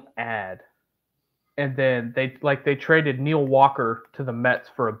they don't add. And then they traded Neil Walker to the Mets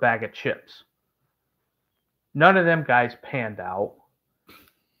for a bag of chips. None of them guys panned out.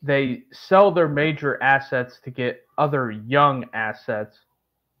 They sell their major assets to get other young assets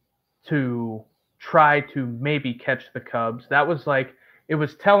to try to maybe catch the Cubs. That was it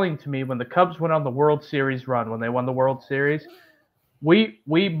was telling to me when the Cubs went on the World Series run, when they won the World Series, we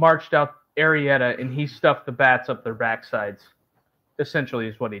marched out Arrieta and he stuffed the bats up their backsides, essentially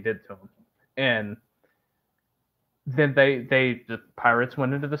is what he did to them. And then the Pirates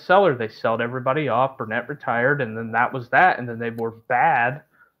went into the cellar. They sold everybody off. Burnett retired, and then that was that. And then they were bad.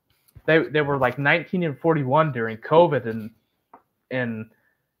 They were like 19-41 during COVID, and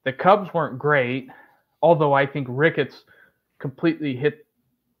the Cubs weren't great. Although I think Ricketts completely hit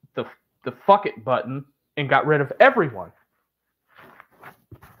the fuck it button and got rid of everyone.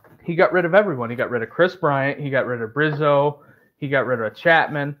 He got rid of everyone. He got rid of Chris Bryant. He got rid of Brizzo. He got rid of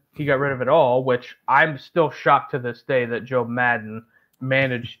Chapman. He got rid of it all, which I'm still shocked to this day that Joe Madden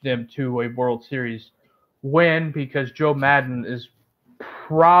managed them to a World Series win, because Joe Madden is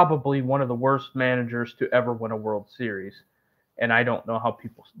probably one of the worst managers to ever win a World Series. And I don't know how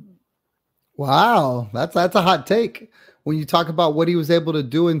people. Wow, that's a hot take. When you talk about what he was able to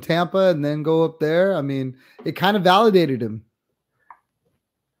do in Tampa and then go up there, I mean, it kind of validated him.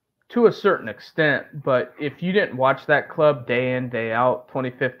 To a certain extent, but if you didn't watch that club day in, day out,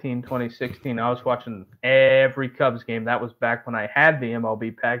 2015, 2016, I was watching every Cubs game. That was back when I had the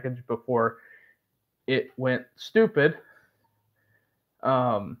MLB package before it went stupid.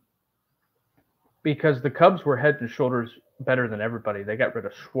 Because the Cubs were head and shoulders better than everybody. They got rid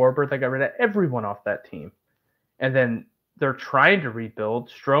of Schwarber. They got rid of everyone off that team. And then they're trying to rebuild.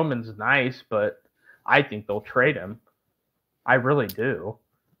 Stroman's nice, but I think they'll trade him. I really do.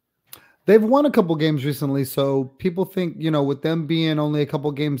 They've won a couple games recently, so people think, with them being only a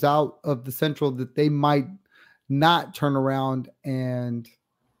couple games out of the Central, that they might not turn around and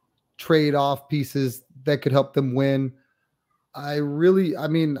trade off pieces that could help them win. I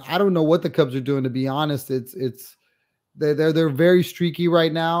don't know what the Cubs are doing, to be honest. They're very streaky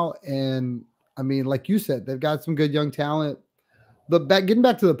right now, and I mean, like you said, they've got some good young talent. But getting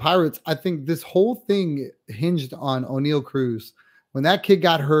back to the Pirates, I think this whole thing hinged on O'Neal Cruz. When that kid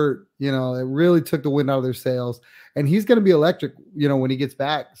got hurt, it really took the wind out of their sails, and he's going to be electric, when he gets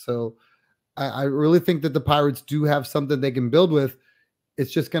back. So I really think that the Pirates do have something they can build with.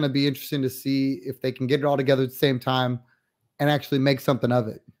 It's just going to be interesting to see if they can get it all together at the same time and actually make something of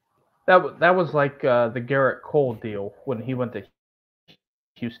it. That was like the Garrett Cole deal when he went to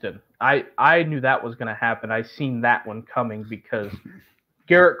Houston. I knew that was going to happen. I seen that one coming because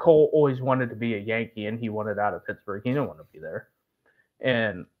Garrett Cole always wanted to be a Yankee, and he wanted out of Pittsburgh. He didn't want to be there.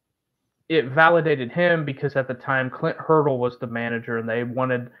 And it validated him because at the time Clint Hurdle was the manager, and they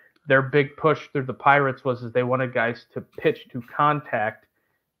wanted their big push through the Pirates was they wanted guys to pitch to contact,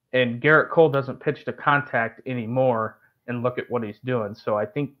 and Garrett Cole doesn't pitch to contact anymore, and look at what he's doing. So I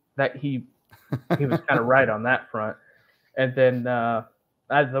think that he was kind of right on that front. And then the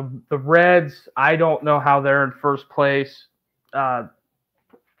Reds, I don't know how they're in first place. I'll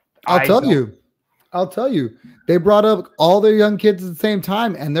tell you. They brought up all their young kids at the same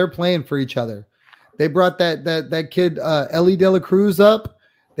time, and they're playing for each other. They brought that kid Ellie De La Cruz up.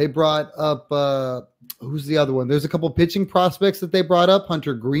 They brought up who's the other one? There's a couple pitching prospects that they brought up.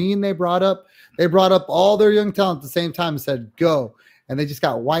 Hunter Green they brought up. They brought up all their young talent at the same time and said, go. And they just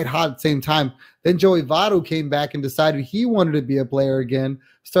got white hot at the same time. Then Joey Votto came back and decided he wanted to be a player again,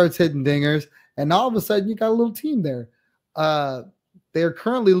 starts hitting dingers, and all of a sudden you got a little team there. They're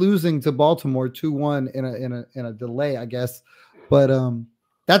currently losing to Baltimore 2-1 in a delay, I guess. But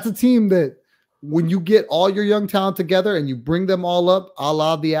that's a team that when you get all your young talent together and you bring them all up, a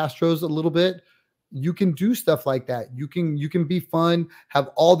la the Astros a little bit, you can do stuff like that. You can be fun, have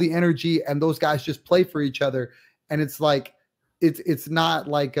all the energy, and those guys just play for each other. And it's like it's not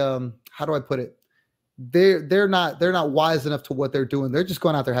like how do I put it? They're not wise enough to what they're doing. They're just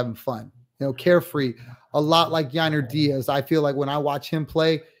going out there having fun, carefree. A lot like Yainer Diaz. I feel like when I watch him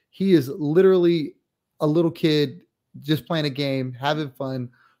play, he is literally a little kid just playing a game, having fun,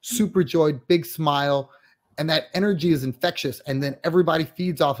 super joyed, big smile, and that energy is infectious. And then everybody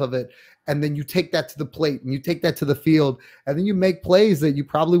feeds off of it. And then you take that to the plate and you take that to the field, and then you make plays that you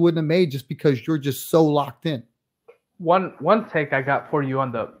probably wouldn't have made just because you're just so locked in. One take I got for you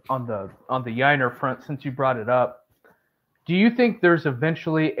on the Yainer front, since you brought it up. Do you think there's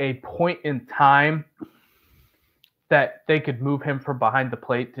eventually a point in time that they could move him from behind the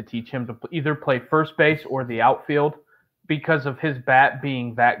plate to teach him to either play first base or the outfield because of his bat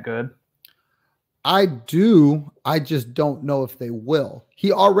being that good? I do. I just don't know if they will.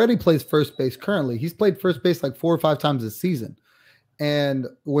 He already plays first base currently. He's played first base like 4 or 5 times this season. And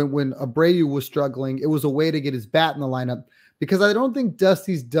when Abreu was struggling, it was a way to get his bat in the lineup, because I don't think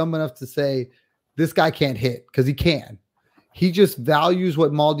Dusty's dumb enough to say this guy can't hit, because he can. He just values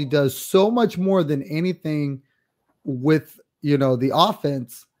what Maldi does so much more than anything with, the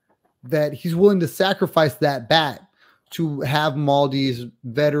offense, that he's willing to sacrifice that bat to have Maldi's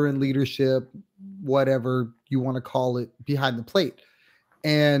veteran leadership, whatever you want to call it, behind the plate.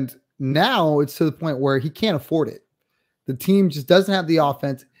 And now it's to the point where he can't afford it. The team just doesn't have the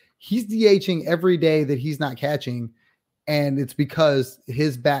offense. He's DHing every day that he's not catching, and it's because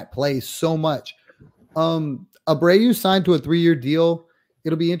his bat plays so much. Abreu signed to a 3-year deal.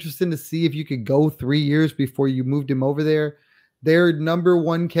 It'll be interesting to see if you could go 3 years before you moved him over there. Their number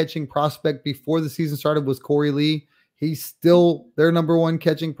one catching prospect before the season started was Corey Lee. He's still their number one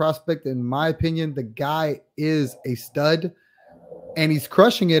catching prospect. In my opinion, the guy is a stud. and he's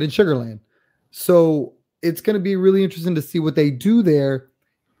crushing it in Sugarland. So it's going to be really interesting to see what they do there,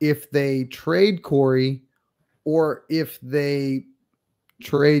 if they trade Corey or if they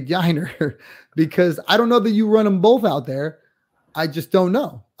trade Yiner, because I don't know that you run them both out there. I just don't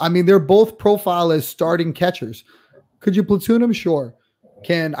know. I mean, they're both profile as starting catchers. Could you platoon them? Sure.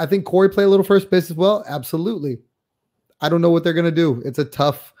 Can I think Corey play a little first base as well? Absolutely. I don't know what they're going to do. It's a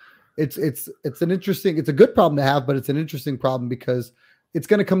tough, it's an interesting, it's a good problem to have, but it's an interesting problem because it's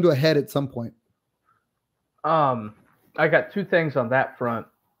going to come to a head at some point. I got two things on that front.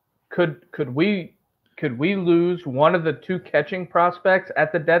 Could we lose one of the two catching prospects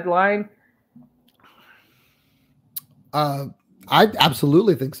at the deadline? I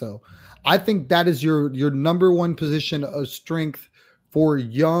absolutely think so. I think that is your number one position of strength for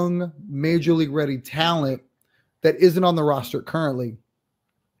young major league ready talent that isn't on the roster currently.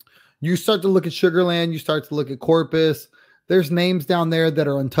 You start to look at Sugarland, you start to look at Corpus. There's names down there that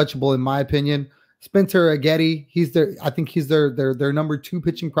are untouchable in my opinion. Spencer Aggetti, I think he's their number 2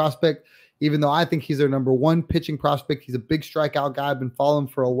 pitching prospect, even though I think he's their number 1 pitching prospect. He's a big strikeout guy. I've been following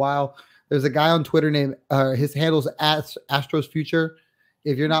him for a while. There's a guy on Twitter named his handle's Astros Future.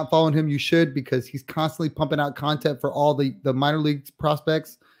 If you're not following him, you should, because he's constantly pumping out content for all the minor league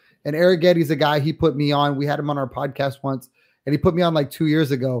prospects. And Eric Getty's a guy he put me on. We had him on our podcast once, and he put me on like 2 years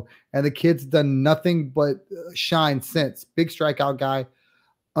ago. And the kid's done nothing but shine since. Big strikeout guy.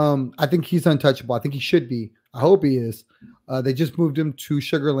 I think he's untouchable. I think he should be. I hope he is. They just moved him to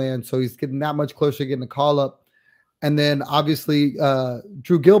Sugarland, so he's getting that much closer to getting a call up. And then obviously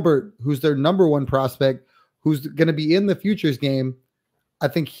Drew Gilbert, who's their number 1 prospect, who's going to be in the futures game. I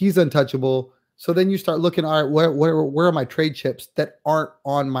think he's untouchable. So then you start looking, all right, where are my trade chips that aren't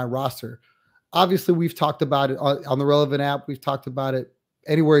on my roster? Obviously, we've talked about it on the Relevant app. We've talked about it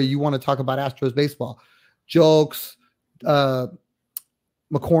anywhere you want to talk about Astros baseball. Jokes, McCormick,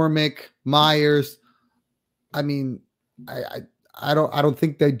 Myers. I mean, I don't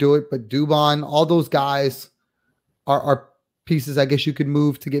think they do it, but Dubon, all those guys are pieces I guess you could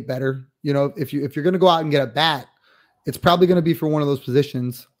move to get better. You know, if you're going to go out and get a bat, it's probably going to be for one of those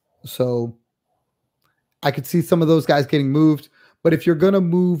positions. So I could see some of those guys getting moved. But if you're going to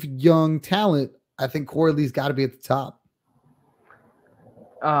move young talent, I think Corey Lee's got to be at the top.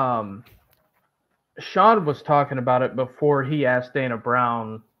 Sean was talking about it before he asked Dana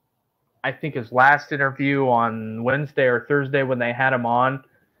Brown, I think his last interview on Wednesday or Thursday when they had him on.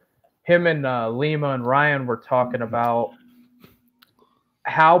 Him and Lima and Ryan were talking about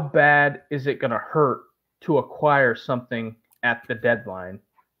how bad is it going to hurt to acquire something at the deadline.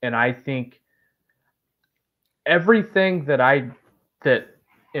 And I think everything that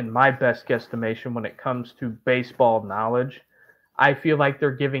in my best guesstimation when it comes to baseball knowledge, I feel like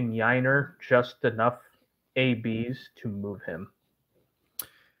they're giving Yiner just enough ABs to move him.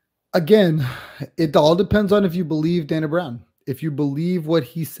 Again, it all depends on if you believe Dana Brown, if you believe what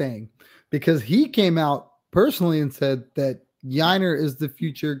he's saying, because he came out personally and said that Yiner is the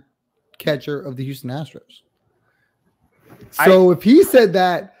future catcher of the Houston Astros. So if he said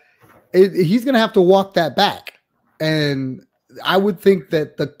that, he's going to have to walk that back. And I would think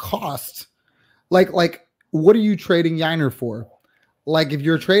that the cost, like what are you trading Yiner for? Like if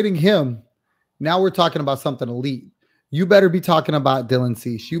you're trading him, now we're talking about something elite. You better be talking about Dylan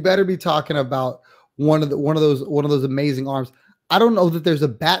Cease. You better be talking about one of those amazing arms. I don't know that there's a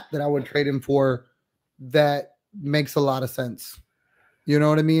bat that I would trade him for that makes a lot of sense. You know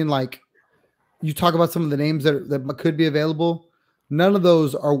what I mean? Like you talk about some of the names that could be available. None of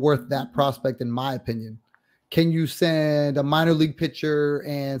those are worth that prospect, in my opinion. Can you send a minor league pitcher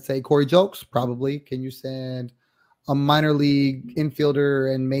and say Corey Jokes? Probably. Can you send a minor league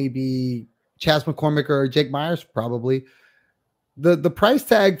infielder and maybe Chas McCormick or Jake Myers? Probably. The price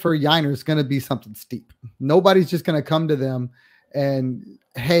tag for Yiner is going to be something steep. Nobody's just going to come to them and,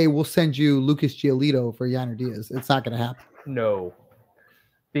 hey, we'll send you Lucas Giolito for Yiner Diaz. It's not going to happen. No.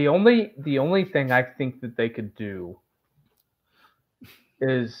 The only thing I think that they could do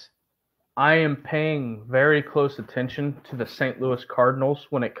is I am paying very close attention to the St. Louis Cardinals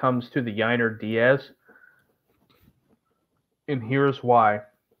when it comes to the Yiner Diaz. And here's why.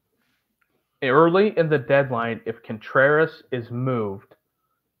 Early in the deadline, if Contreras is moved,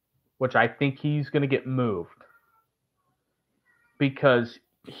 which I think he's going to get moved, because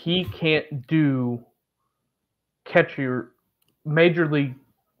he can't do major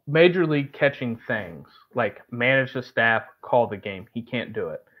league catching things like manage the staff, call the game. He can't do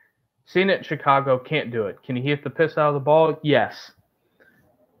it. Seen it in Chicago, can't do it. Can he hit the piss out of the ball? Yes.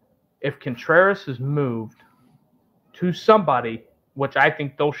 If Contreras is moved to somebody, which I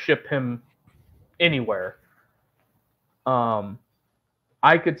think they'll ship him anywhere,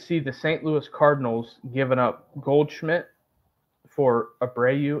 I could see the St. Louis Cardinals giving up Goldschmidt for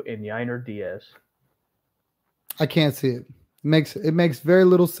Abreu and Yainer Diaz. I can't see it. It makes very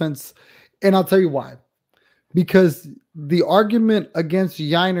little sense, and I'll tell you why. Because the argument against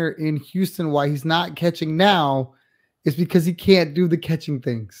Yainer in Houston, why he's not catching now, is because he can't do the catching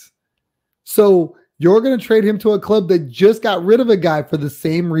things. So you're going to trade him to a club that just got rid of a guy for the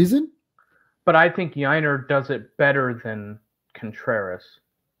same reason? But I think Yainer does it better than Contreras.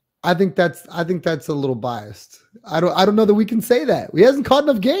 I think that's a little biased. I don't know that we can say that. He hasn't caught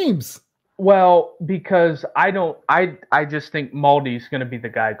enough games. Well, because I just think Maldi's going to be the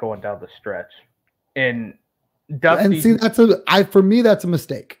guy going down the stretch. And Dusty, and see, for me, that's a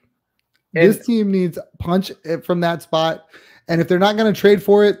mistake. This team needs punch from that spot. And if they're not going to trade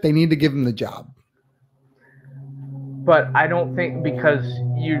for it, they need to give him the job. But I don't think, because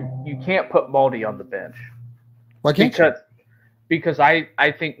you can't put Maldi on the bench. Why can't you? Because I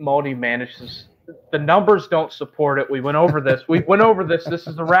think Maldi manages. The numbers don't support it. We went over this. This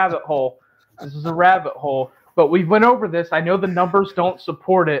is a rabbit hole. But we went over this. I know the numbers don't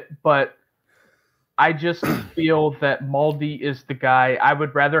support it, but I just feel that Maldi is the guy. I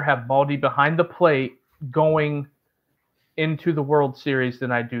would rather have Maldi behind the plate going into the World Series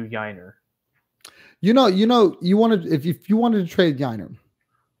than I do Yainer. You wanted if you wanted to trade Yainer,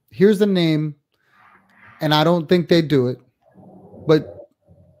 here's the name, and I don't think they'd do it, but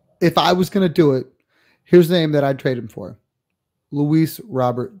if I was going to do it, here's the name that I'd trade him for: Luis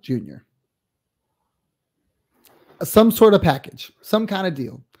Robert Jr. Some sort of package, some kind of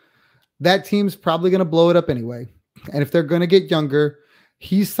deal. That team's probably going to blow it up anyway. And if they're going to get younger,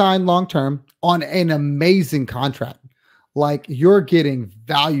 he's signed long-term on an amazing contract. Like, you're getting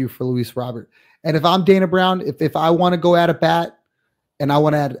value for Luis Robert. And if I'm Dana Brown, if I want to go at a bat and I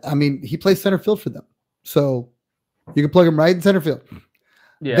want to add, I mean, he plays center field for them. So you can plug him right in center field.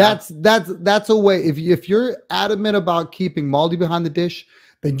 Yeah. That's a way. If you're adamant about keeping Maldi behind the dish,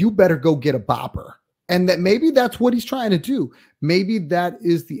 then you better go get a bopper. And that maybe that's what he's trying to do. Maybe that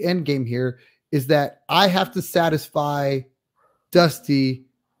is the end game here, is that I have to satisfy Dusty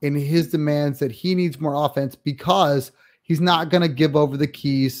in his demands that he needs more offense because he's not going to give over the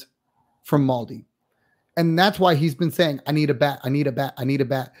keys from Maldi. And that's why he's been saying, I need a bat, I need a bat, I need a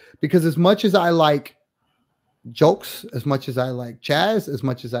bat. Because as much as I like Jokes, as much as I like Chaz, as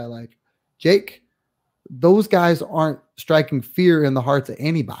much as I like Jake, those guys aren't striking fear in the hearts of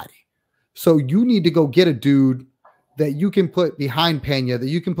anybody. So you need to go get a dude that you can put behind Pena, that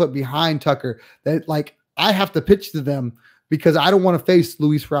you can put behind Tucker, that, like, I have to pitch to them because I don't want to face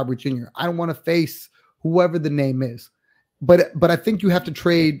Luis Robert Jr. I don't want to face whoever the name is. But I think you have to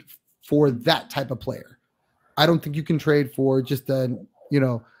trade for that type of player. I don't think you can trade for just a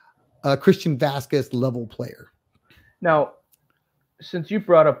Christian Vasquez level player. Now, since you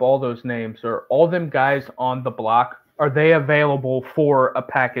brought up all those names, are all them guys on the block, are they available for a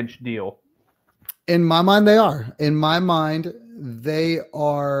package deal? In my mind, they are. In my mind, they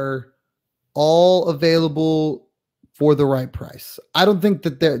are all available for the right price. I don't think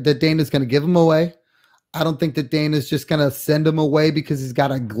that Dana's going to give them away. I don't think that Dana's just going to send them away because he's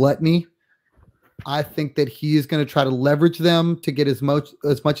got a gluttony. I think that he is going to try to leverage them to get as much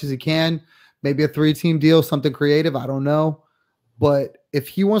as he can. Maybe a 3-team deal, something creative. I don't know. But if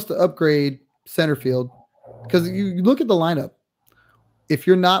he wants to upgrade center field, because you look at the lineup, if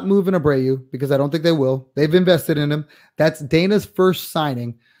you're not moving Abreu, because I don't think they will, they've invested in him. That's Dana's first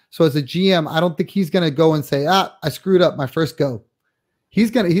signing. So as a GM, I don't think he's going to go and say, I screwed up my first go. He's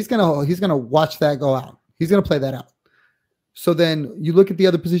going to watch that go out. He's going to play that out. So then you look at the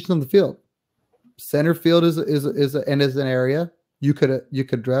other positions on the field. Center field is an area you could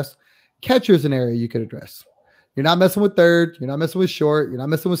address. Catcher is an area you could address. You're not messing with third. You're not messing with short. You're not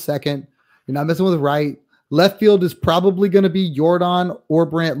messing with second. You're not messing with right. Left field is probably going to be Jordan or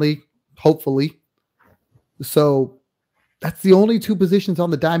Brantley, hopefully. So that's the only two positions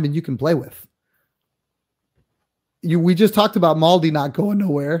on the diamond you can play with. We just talked about Maldi not going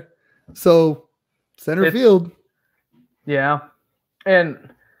nowhere. So center field. Yeah. And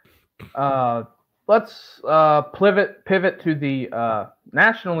let's pivot to the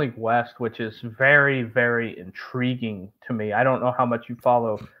National League West, which is very, very intriguing to me. I don't know how much you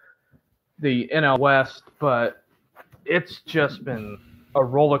follow the NL West, but it's just been a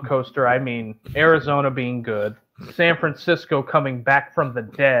roller coaster. I mean, Arizona being good, San Francisco coming back from the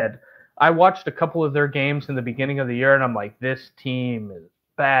dead. I watched a couple of their games in the beginning of the year, and I'm like, this team is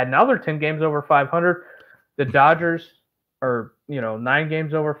bad. Now they're 10 games over 500. The Dodgers are, 9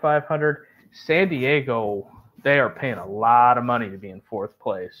 games over 500. San Diego, they are paying a lot of money to be in fourth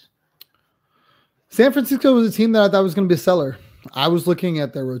place. San Francisco was a team that I thought was going to be a seller. I was looking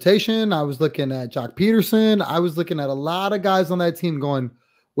at their rotation. I was looking at Jock Peterson. I was looking at a lot of guys on that team going,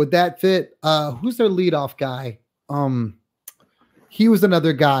 would that fit? Who's their leadoff guy? He was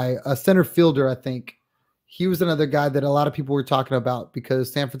another guy, a center fielder, I think. He was another guy that a lot of people were talking about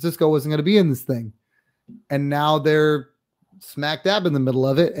because San Francisco wasn't going to be in this thing. And now they're smack dab in the middle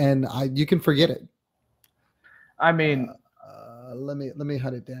of it, and you can forget it. I mean, let me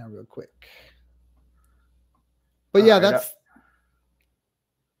hunt it down real quick. But yeah,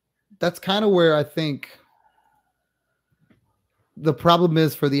 that's kind of where I think the problem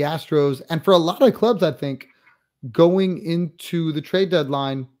is for the Astros and for a lot of clubs. I think going into the trade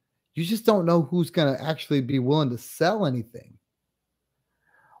deadline, you just don't know who's going to actually be willing to sell anything.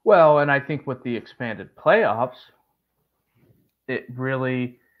 Well, and I think with the expanded playoffs, it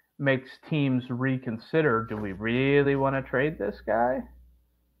really makes teams reconsider, do we really want to trade this guy?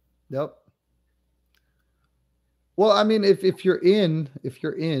 Yep. Well, I mean, if you're in,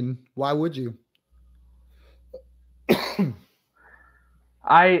 why would you?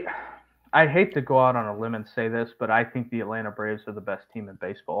 I hate to go out on a limb and say this, but I think the Atlanta Braves are the best team in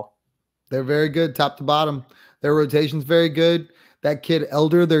baseball. They're very good, top to bottom. Their rotation's very good. That kid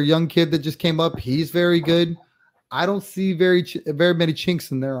Elder, their young kid that just came up, he's very good. I don't see very many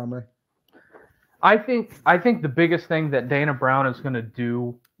chinks in their armor. I think the biggest thing that Dana Brown is going to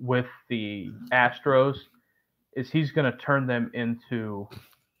do with the Astros is he's going to turn them into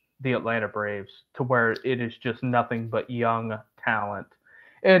the Atlanta Braves, to where it is just nothing but young talent.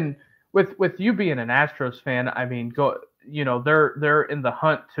 And with you being an Astros fan, I mean, they're in the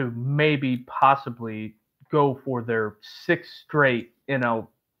hunt to maybe possibly go for their sixth straight,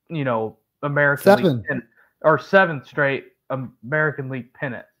 American League pennant, or seventh straight American League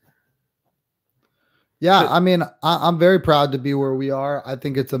pennant. Yeah, I mean, I'm very proud to be where we are. I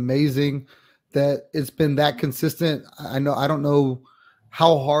think it's amazing that it's been that consistent. I don't know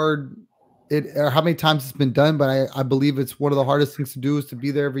how hard it or how many times it's been done, but I believe it's one of the hardest things to do is to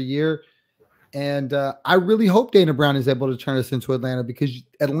be there every year. And I really hope Dana Brown is able to turn us into Atlanta, because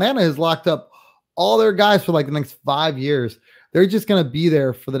Atlanta has locked up all their guys for like the next 5 years. They're just going to be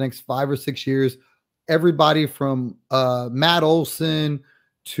there for the next 5 or 6 years. Everybody from Matt Olson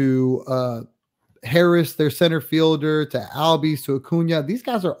to Harris, their center fielder, to Albies, to Acuna. These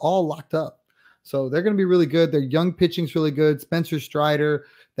guys are all locked up. So they're going to be really good. Their young pitching's really good. Spencer Strider,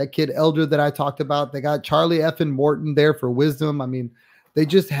 that kid Elder that I talked about. They got Charlie F. and Morton there for wisdom. I mean, they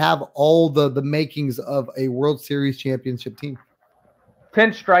just have all the makings of a World Series championship team.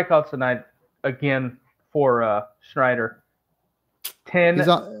 10 strikeouts tonight again for Strider. 10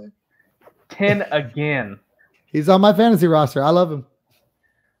 again. He's on my fantasy roster. I love him.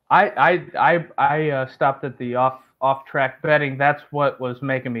 I stopped at the off track betting. That's what was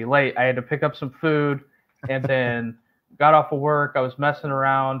making me late. I had to pick up some food and then got off of work. I was messing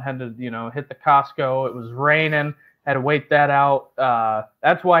around, had to hit the Costco. It was raining. Had to wait that out.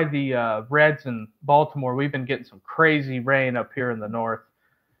 That's why the Reds in Baltimore, we've been getting some crazy rain up here in the north.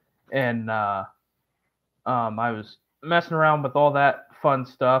 And I was messing around with all that fun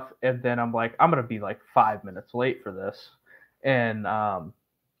stuff. And then I'm like, I'm going to be like 5 minutes late for this. And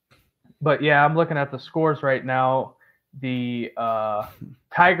but yeah, I'm looking at the scores right now. The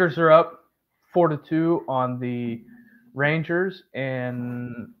Tigers are up 4-2 on the Rangers,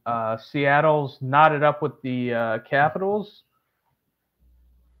 and Seattle's knotted up with the Capitals.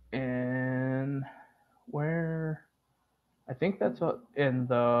 And I think that's and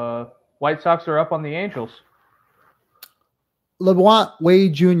the White Sox are up on the Angels. LeBron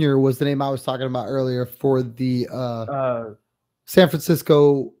Wade Jr. was the name I was talking about earlier for the San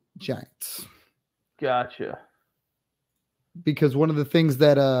Francisco Giants. Gotcha. Because one of the things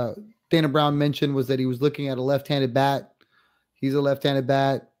that Dana Brown mentioned was that he was looking at a left-handed bat. He's a left-handed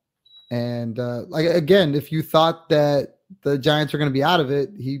bat. And again, if you thought that the Giants are going to be out of it,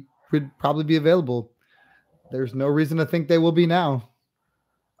 he would probably be available. There's no reason to think they will be now.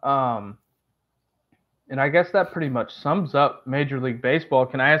 And I guess that pretty much sums up Major League Baseball.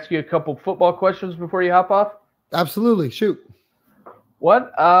 Can I ask you a couple football questions before you hop off? Absolutely. Shoot.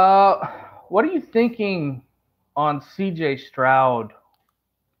 What are you thinking on CJ Stroud?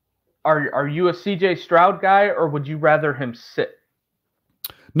 Are you a CJ Stroud guy, or would you rather him sit?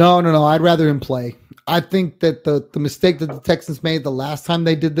 No. I'd rather him play. I think that the mistake that the Texans made the last time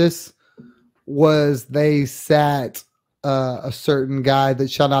they did this was they sat a certain guy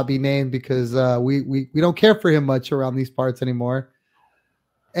that shall not be named, because we don't care for him much around these parts anymore.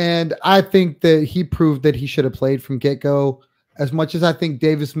 And I think that he proved that he should have played from get-go. As much as I think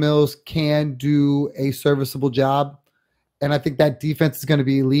Davis Mills can do a serviceable job, and I think that defense is going to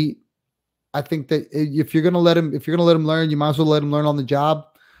be elite, I think that if you're going to let him learn, you might as well let him learn on the job.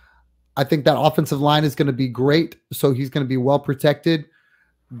 I think that offensive line is going to be great. So he's going to be well protected.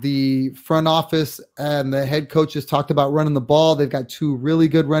 The front office and the head coaches talked about running the ball. They've got 2 really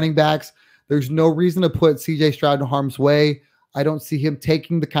good running backs. There's no reason to put CJ Stroud in harm's way. I don't see him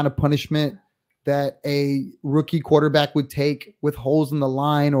taking the kind of punishment that a rookie quarterback would take with holes in the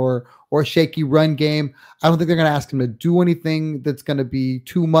line or a shaky run game. I don't think they're going to ask him to do anything that's going to be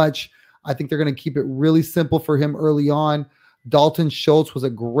too much. I think they're going to keep it really simple for him early on. Dalton Schultz was a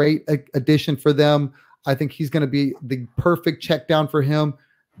great addition for them. I think he's going to be the perfect check down for him.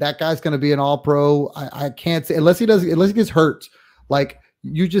 That guy's going to be an all-pro. I can't say unless he gets hurt. Like,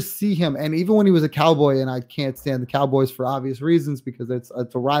 you just see him, and even when he was a Cowboy, and I can't stand the Cowboys for obvious reasons because it's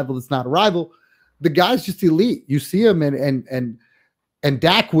a rival that's not a rival. The guy's just elite. You see him, and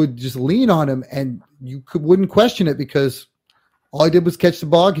Dak would just lean on him, and you wouldn't question it because all he did was catch the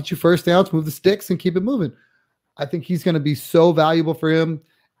ball, get you first downs, move the sticks, and keep it moving. I think he's going to be so valuable for him,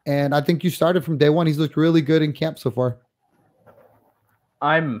 and I think you started from day one. He's looked really good in camp so far.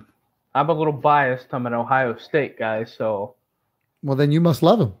 I'm a little biased. I'm an Ohio State guy, so. Well, then you must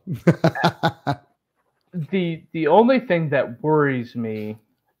love him. The only thing that worries me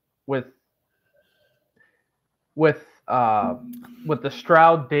with the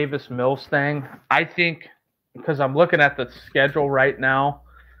Stroud Davis Mills thing, I think, because I'm looking at the schedule right now,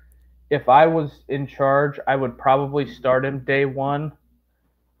 if I was in charge, I would probably start him day one.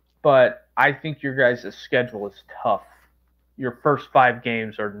 But I think your guys' schedule is tough. Your first 5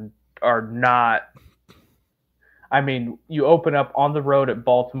 games are not. I mean, you open up on the road at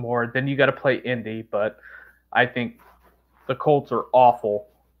Baltimore, then you got to play Indy, but I think the Colts are awful.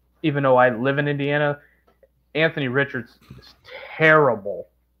 Even though I live in Indiana, Anthony Richards is terrible.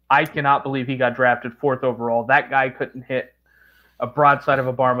 I cannot believe he got drafted 4th overall. That guy couldn't hit a broadside of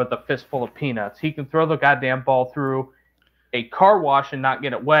a barn with a fistful of peanuts. He can throw the goddamn ball through a car wash and not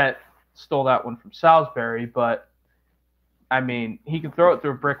get it wet. Stole that one from Salisbury, but I mean, he can throw it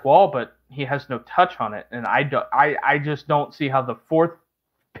through a brick wall, but he has no touch on it. And I just don't see how the 4th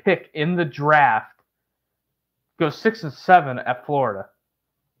pick in the draft goes 6 and 7 at Florida.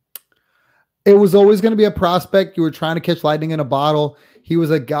 It was always going to be a prospect. You were trying to catch lightning in a bottle. He was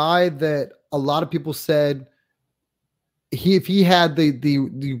a guy that a lot of people said if he had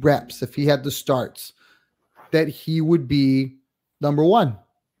the reps, if he had the starts, that he would be number 1.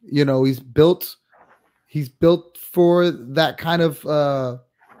 You know, he's built for that kind of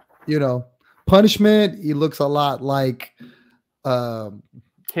punishment. He looks a lot like Cam.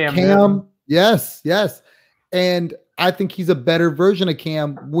 Yes. And I think he's a better version of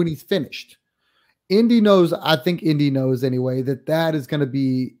Cam when he's finished. I think Indy knows anyway, that is going to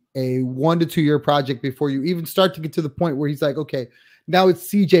be a 1 to 2 year project before you even start to get to the point where he's like, okay, now it's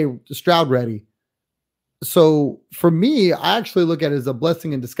CJ Stroud ready. So for me, I actually look at it as a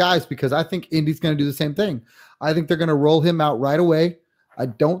blessing in disguise because I think Indy's going to do the same thing. I think they're going to roll him out right away. I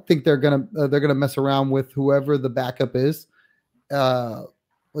don't think they're going to mess around with whoever the backup is.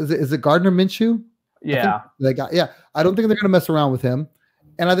 Is it Gardner Minshew? Yeah. I don't think they're going to mess around with him.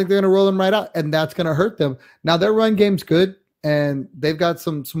 And I think they're going to roll him right out, and that's going to hurt them. Now, their run game's good, and they've got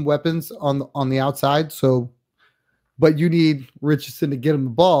some weapons on the outside. So, but you need Richardson to get him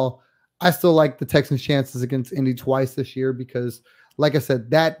the ball. I still like the Texans' chances against Indy twice this year because, like I said,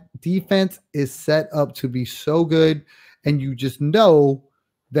 that defense is set up to be so good, and you just know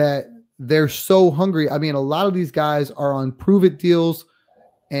that they're so hungry. I mean, a lot of these guys are on prove-it deals,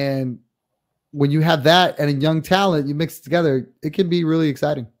 and when you have that and a young talent, you mix it together, it can be really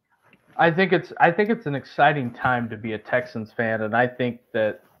exciting. I think it's an exciting time to be a Texans fan, and I think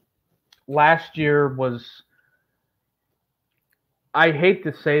that last year was, I hate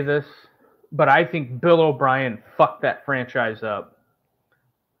to say this, but I think Bill O'Brien fucked that franchise up.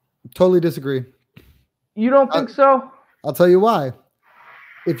 Totally disagree. You don't think so? I'll tell you why.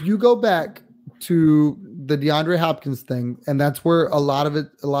 If you go back to the DeAndre Hopkins thing, and that's where a lot of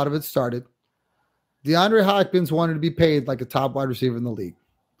it started. DeAndre Hopkins wanted to be paid like a top wide receiver in the league.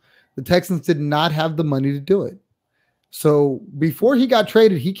 The Texans did not have the money to do it. So before he got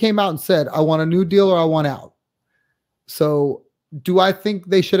traded, he came out and said, I want a new deal or I want out. So do I think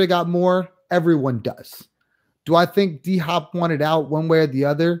they should have got more? Everyone does. Do I think D-Hop wanted out one way or the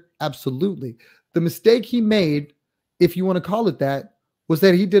other? Absolutely. The mistake he made, if you want to call it that, was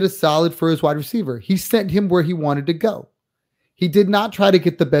that he did a solid for his wide receiver. He sent him where he wanted to go. He did not try to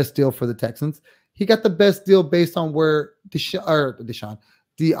get the best deal for the Texans. He got the best deal based on where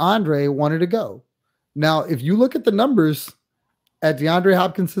DeAndre wanted to go. Now, if you look at the numbers at DeAndre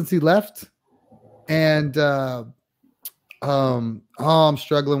Hopkins since he left, and I'm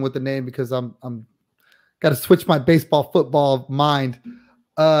struggling with the name because I'm got to switch my baseball football mind.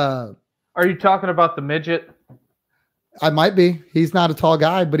 Are you talking about the midget? I might be. He's not a tall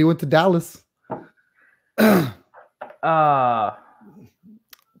guy, but he went to Dallas. Kyler the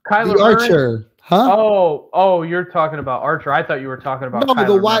Archer. Huh? Oh, you're talking about Archer. I thought you were talking about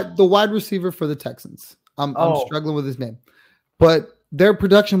the wide receiver for the Texans. I'm struggling with his name. But their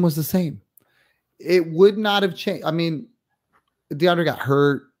production was the same. It would not have changed. I mean, DeAndre got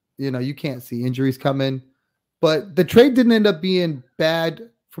hurt. You can't see injuries coming. But the trade didn't end up being bad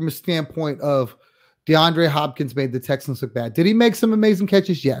from a standpoint of DeAndre Hopkins made the Texans look bad. Did he make some amazing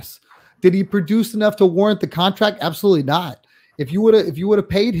catches? Yes. Did he produce enough to warrant the contract? Absolutely not. If you would have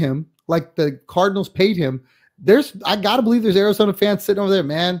paid him like the Cardinals paid him, I gotta believe there's Arizona fans sitting over there,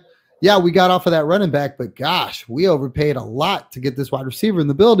 man. Yeah, we got off of that running back, but gosh, we overpaid a lot to get this wide receiver in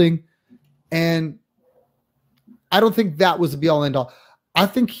the building. And I don't think that was the be all end all. I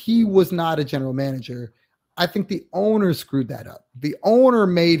think he was not a general manager. I think the owner screwed that up. The owner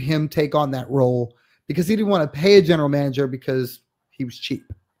made him take on that role because he didn't want to pay a general manager because he was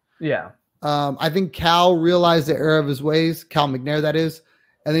cheap. Yeah. I think Cal realized the error of his ways, Cal McNair, that is.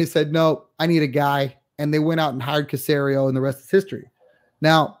 And they said, no, I need a guy. And they went out and hired Caserio, and the rest is history.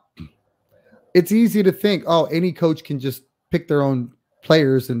 Now, it's easy to think, oh, any coach can just pick their own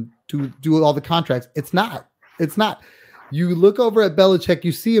players and do all the contracts. It's not. It's not. You look over at Belichick,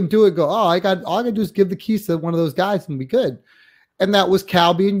 you see him do it, go, oh, all I got to do is give the keys to one of those guys and be good. And that was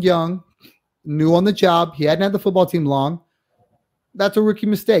Cal being young, new on the job. He hadn't had the football team long. That's a rookie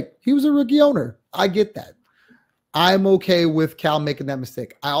mistake. He was a rookie owner. I get that. I'm okay with Cal making that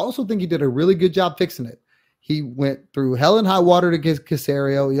mistake. I also think he did a really good job fixing it. He went through hell and high water to get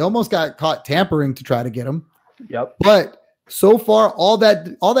Caserio. He almost got caught tampering to try to get him. Yep. But so far, all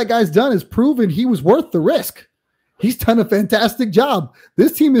that guy's done is proven he was worth the risk. He's done a fantastic job.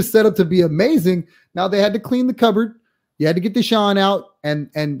 This team is set up to be amazing. Now they had to clean the cupboard. You had to get Deshaun out,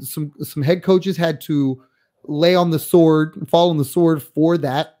 and some head coaches had to lay on the sword and fall on the sword for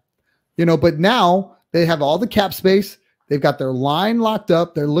that. But now they have all the cap space. They've got their line locked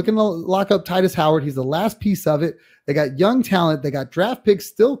up. They're looking to lock up Titus Howard. He's the last piece of it. They got young talent. They got draft picks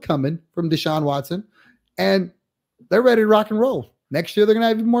still coming from Deshaun Watson, and they're ready to rock and roll. Next year, they're going to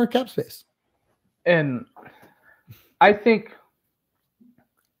have even more cap space. And I think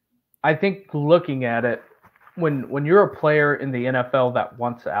looking at it, when you're a player in the NFL that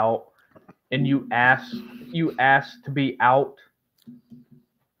wants out and you ask to be out,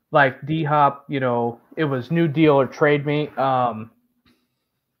 like D-Hop, it was new deal or trade me.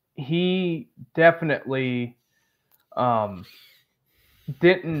 He definitely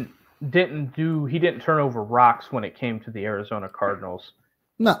didn't turn over rocks when it came to the Arizona Cardinals.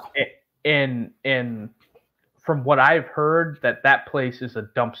 No. And from what I've heard, that place is a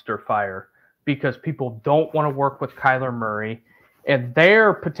dumpster fire because people don't want to work with Kyler Murray, and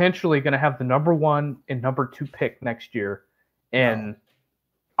they're potentially going to have the number 1 and number 2 pick next year. And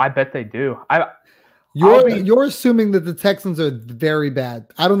I bet they do. You're assuming that the Texans are very bad.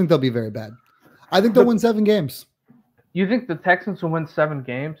 I don't think they'll be very bad. I think they'll win 7 games. You think the Texans will win 7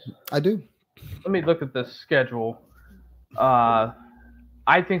 games? I do. Let me look at this schedule. I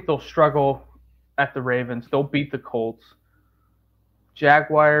think they'll struggle at the Ravens. They'll beat the Colts.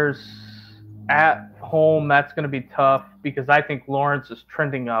 Jaguars at home, that's going to be tough because I think Lawrence is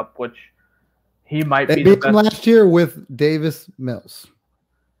trending up, which he might be the best. They beat them last year with Davis Mills.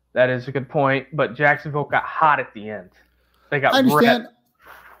 That is a good point, but Jacksonville got hot at the end. They got. I understand.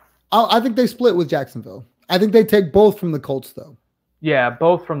 I think they split with Jacksonville. I think they take both from the Colts, though. Yeah,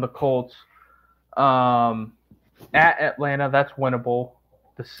 both from the Colts. At Atlanta, that's winnable.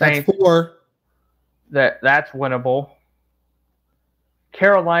 The Saints. That's 4. That's winnable.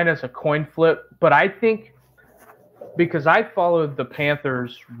 Carolina's a coin flip, but I think because I followed the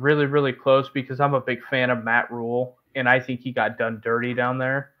Panthers really, really close because I'm a big fan of Matt Rule, and I think he got done dirty down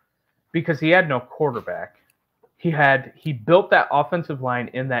there because he had no quarterback. He built that offensive line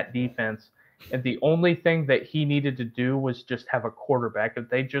in that defense, and the only thing that he needed to do was just have a quarterback. If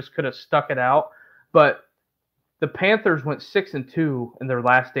they just could have stuck it out, but the Panthers went 6-2 in their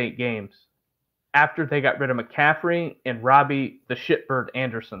last 8 games after they got rid of McCaffrey and Robbie the Shitbird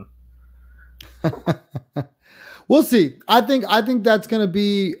Anderson. We'll see. I think that's going to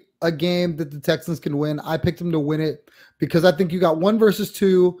be a game that the Texans can win. I picked them to win it because I think you got 1 versus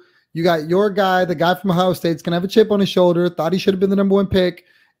 2. You got your guy, the guy from Ohio State's going to have a chip on his shoulder, thought he should have been the number 1 pick,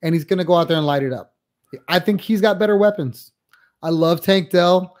 and he's going to go out there and light it up. I think he's got better weapons. I love Tank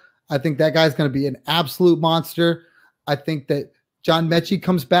Dell. I think that guy's going to be an absolute monster. I think that John Mechie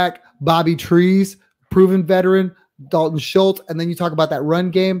comes back. Bobby Trees, proven veteran. Dalton Schultz, and then you talk about that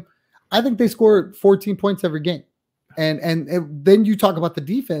run game. I think they score 14 points every game. And then you talk about the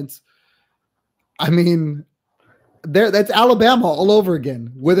defense. I mean, that's Alabama all over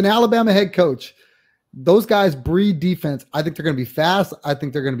again with an Alabama head coach. Those guys breed defense. I think they're going to be fast. I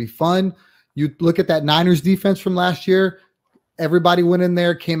think they're going to be fun. You look at that Niners defense from last year. Everybody went in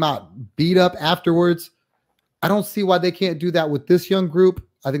there, came out beat up afterwards. I don't see why they can't do that with this young group.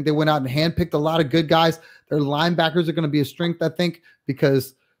 I think they went out and handpicked a lot of good guys. Their linebackers are going to be a strength, I think,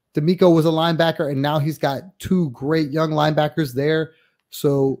 because D'Amico was a linebacker, and now he's got two great young linebackers there.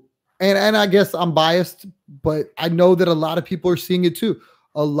 So, and I guess I'm biased, but I know that a lot of people are seeing it too.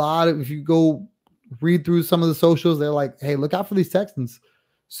 If you go read through some of the socials, they're like, hey, look out for these Texans.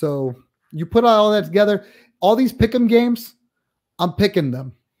 So you put all that together, all these pick'em games, I'm picking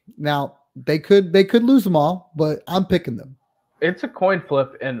them. Now, they could lose them all, but I'm picking them. It's a coin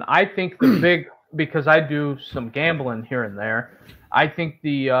flip, and I think because I do some gambling here and there, I think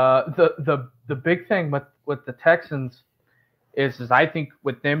the big thing with the Texans is I think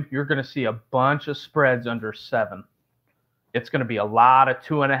with them you're going to see a bunch of spreads under 7. It's going to be a lot of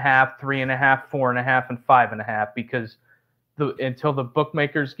 2.5, 3.5, 4.5, and 5.5 because until the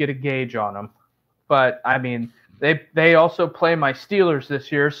bookmakers get a gauge on them. But I mean, they also play my Steelers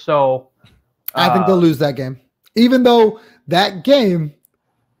this year, so I think they'll lose that game. Even though that game,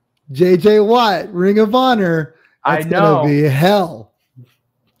 JJ Watt, Ring of Honor, that's going to be hell.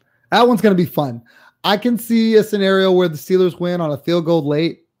 That one's going to be fun. I can see a scenario where the Steelers win on a field goal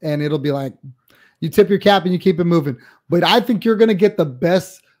late, and it'll be like you tip your cap and you keep it moving. But I think you're going to get the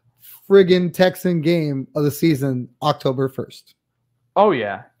best friggin' Texan game of the season October 1st. Oh,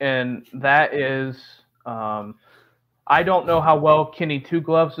 yeah. And that is I don't know how well Kenny Two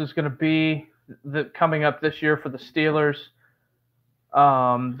Gloves is going to be coming up this year for the Steelers.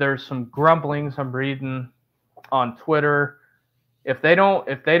 There's some grumblings I'm reading on Twitter. If they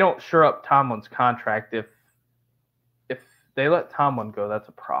don't shore up Tomlin's contract, if they let Tomlin go, that's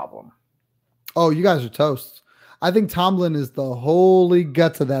a problem. Oh, you guys are toast. I think Tomlin is the holy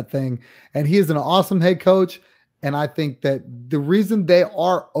guts of that thing, and he is an awesome head coach. And I think that the reason they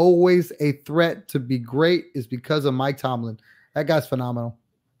are always a threat to be great is because of Mike Tomlin. That guy's phenomenal.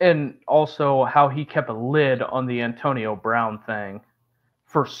 And also how he kept a lid on the Antonio Brown thing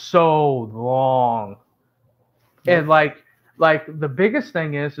for so long. Yeah. And like the biggest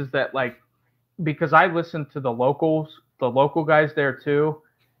thing is that like, because I listen to the local guys there too.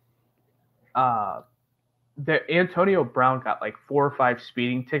 The Antonio Brown got like 4 or 5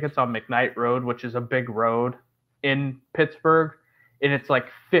 speeding tickets on McKnight Road, which is a big road in Pittsburgh, and it's like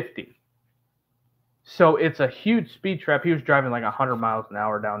 50. So it's a huge speed trap. He was driving like 100 miles an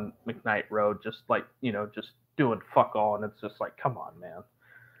hour down McKnight Road, just like, just doing fuck all. And it's just like, come on, man.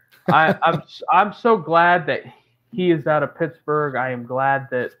 I'm so glad that he is out of Pittsburgh. I am glad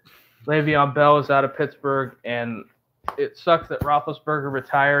that Le'Veon Bell is out of Pittsburgh, and it sucks that Roethlisberger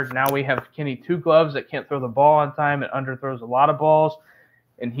retired. Now we have Kenny Two Gloves that can't throw the ball on time and underthrows a lot of balls,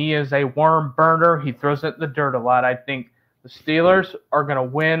 and he is a worm burner. He throws it in the dirt a lot. I think the Steelers are going to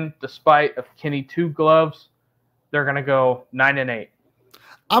win despite of Kenny Two Gloves. They're going to go 9-8.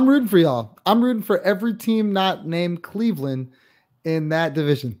 I'm rooting for y'all. I'm rooting for every team not named Cleveland in that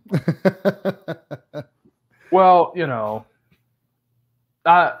division. Well,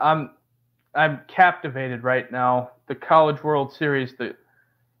 I'm captivated right now. The College World Series,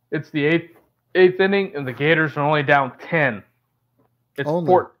 it's the eighth inning, and the Gators are only down 10. It's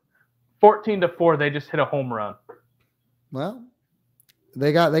 14-4. They just hit a home run. Well,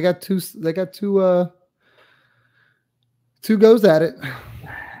 they got two goes at it.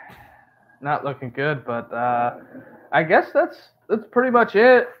 Not looking good, but I guess that's pretty much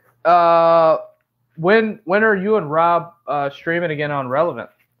it. When are you and Rob streaming again on Relevant?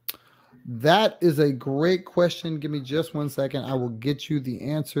 That is a great question. Give me just 1 second. I will get you the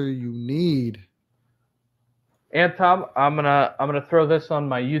answer you need. And Tom, I'm gonna throw this on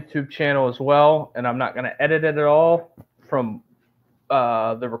my YouTube channel as well, and I'm not gonna edit it at all from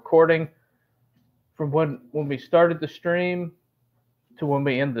the recording from when we started the stream to when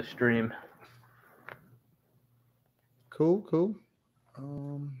we end the stream. Cool.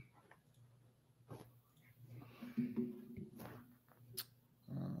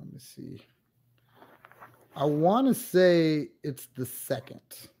 Let me see. I want to say it's the 2nd.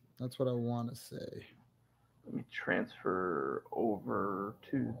 That's what I want to say. Let me transfer over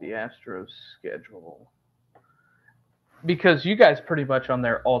to the Astros schedule. Because you guys pretty much on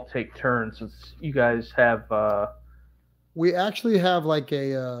there all take turns. You guys have we actually have like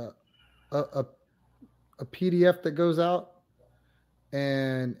a PDF that goes out,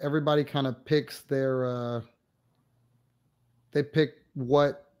 and everybody kind of picks their they pick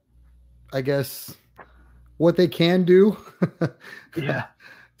what, I guess, what they can do. Yeah.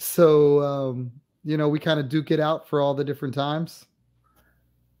 So, we kind of duke it out for all the different times.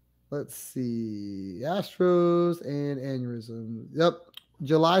 Let's see. Astros and Aneurysms. Yep.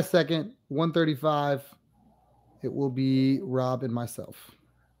 July 2nd, 1:35. It will be Rob and myself.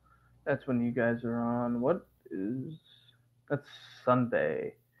 That's when you guys are on. That's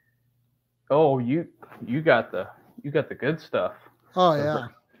Sunday. Oh, you got the good stuff. Oh, yeah.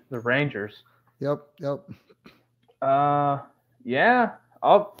 The Rangers. Yep. Yeah,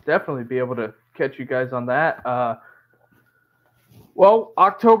 I'll definitely be able to catch you guys on that. Well,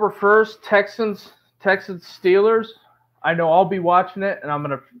 October 1st, Texans Steelers. I know I'll be watching it, and I'm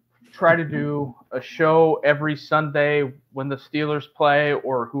going to try to do a show every Sunday when the Steelers play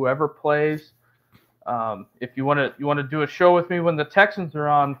or whoever plays. If you want to do a show with me when the Texans are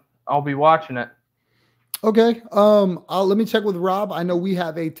on, I'll be watching it. Okay. Let me check with Rob. I know we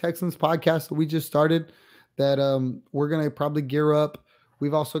have a Texans podcast that we just started that we're going to probably gear up.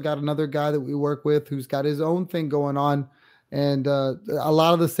 We've also got another guy that we work with who's got his own thing going on. And a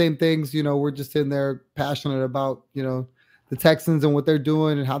lot of the same things, we're just in there passionate about, the Texans and what they're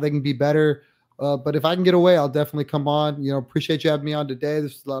doing and how they can be better. But if I can get away, I'll definitely come on. Appreciate you having me on today.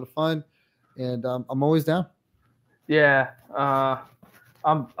 This was a lot of fun. And I'm always down. Yeah.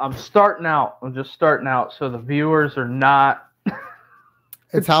 I'm starting out. I'm just starting out. So the viewers are not.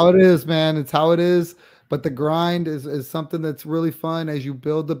 It's how it is, man. It's how it is. But the grind is something that's really fun as you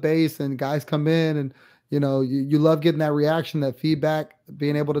build the base and guys come in and, you love getting that reaction, that feedback,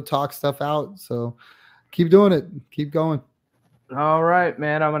 being able to talk stuff out. So keep doing it. Keep going. All right,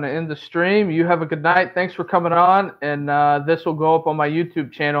 man. I'm going to end the stream. You have a good night. Thanks for coming on. And this will go up on my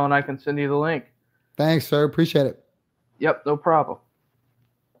YouTube channel, and I can send you the link. Thanks, sir. Appreciate it. Yep, no problem.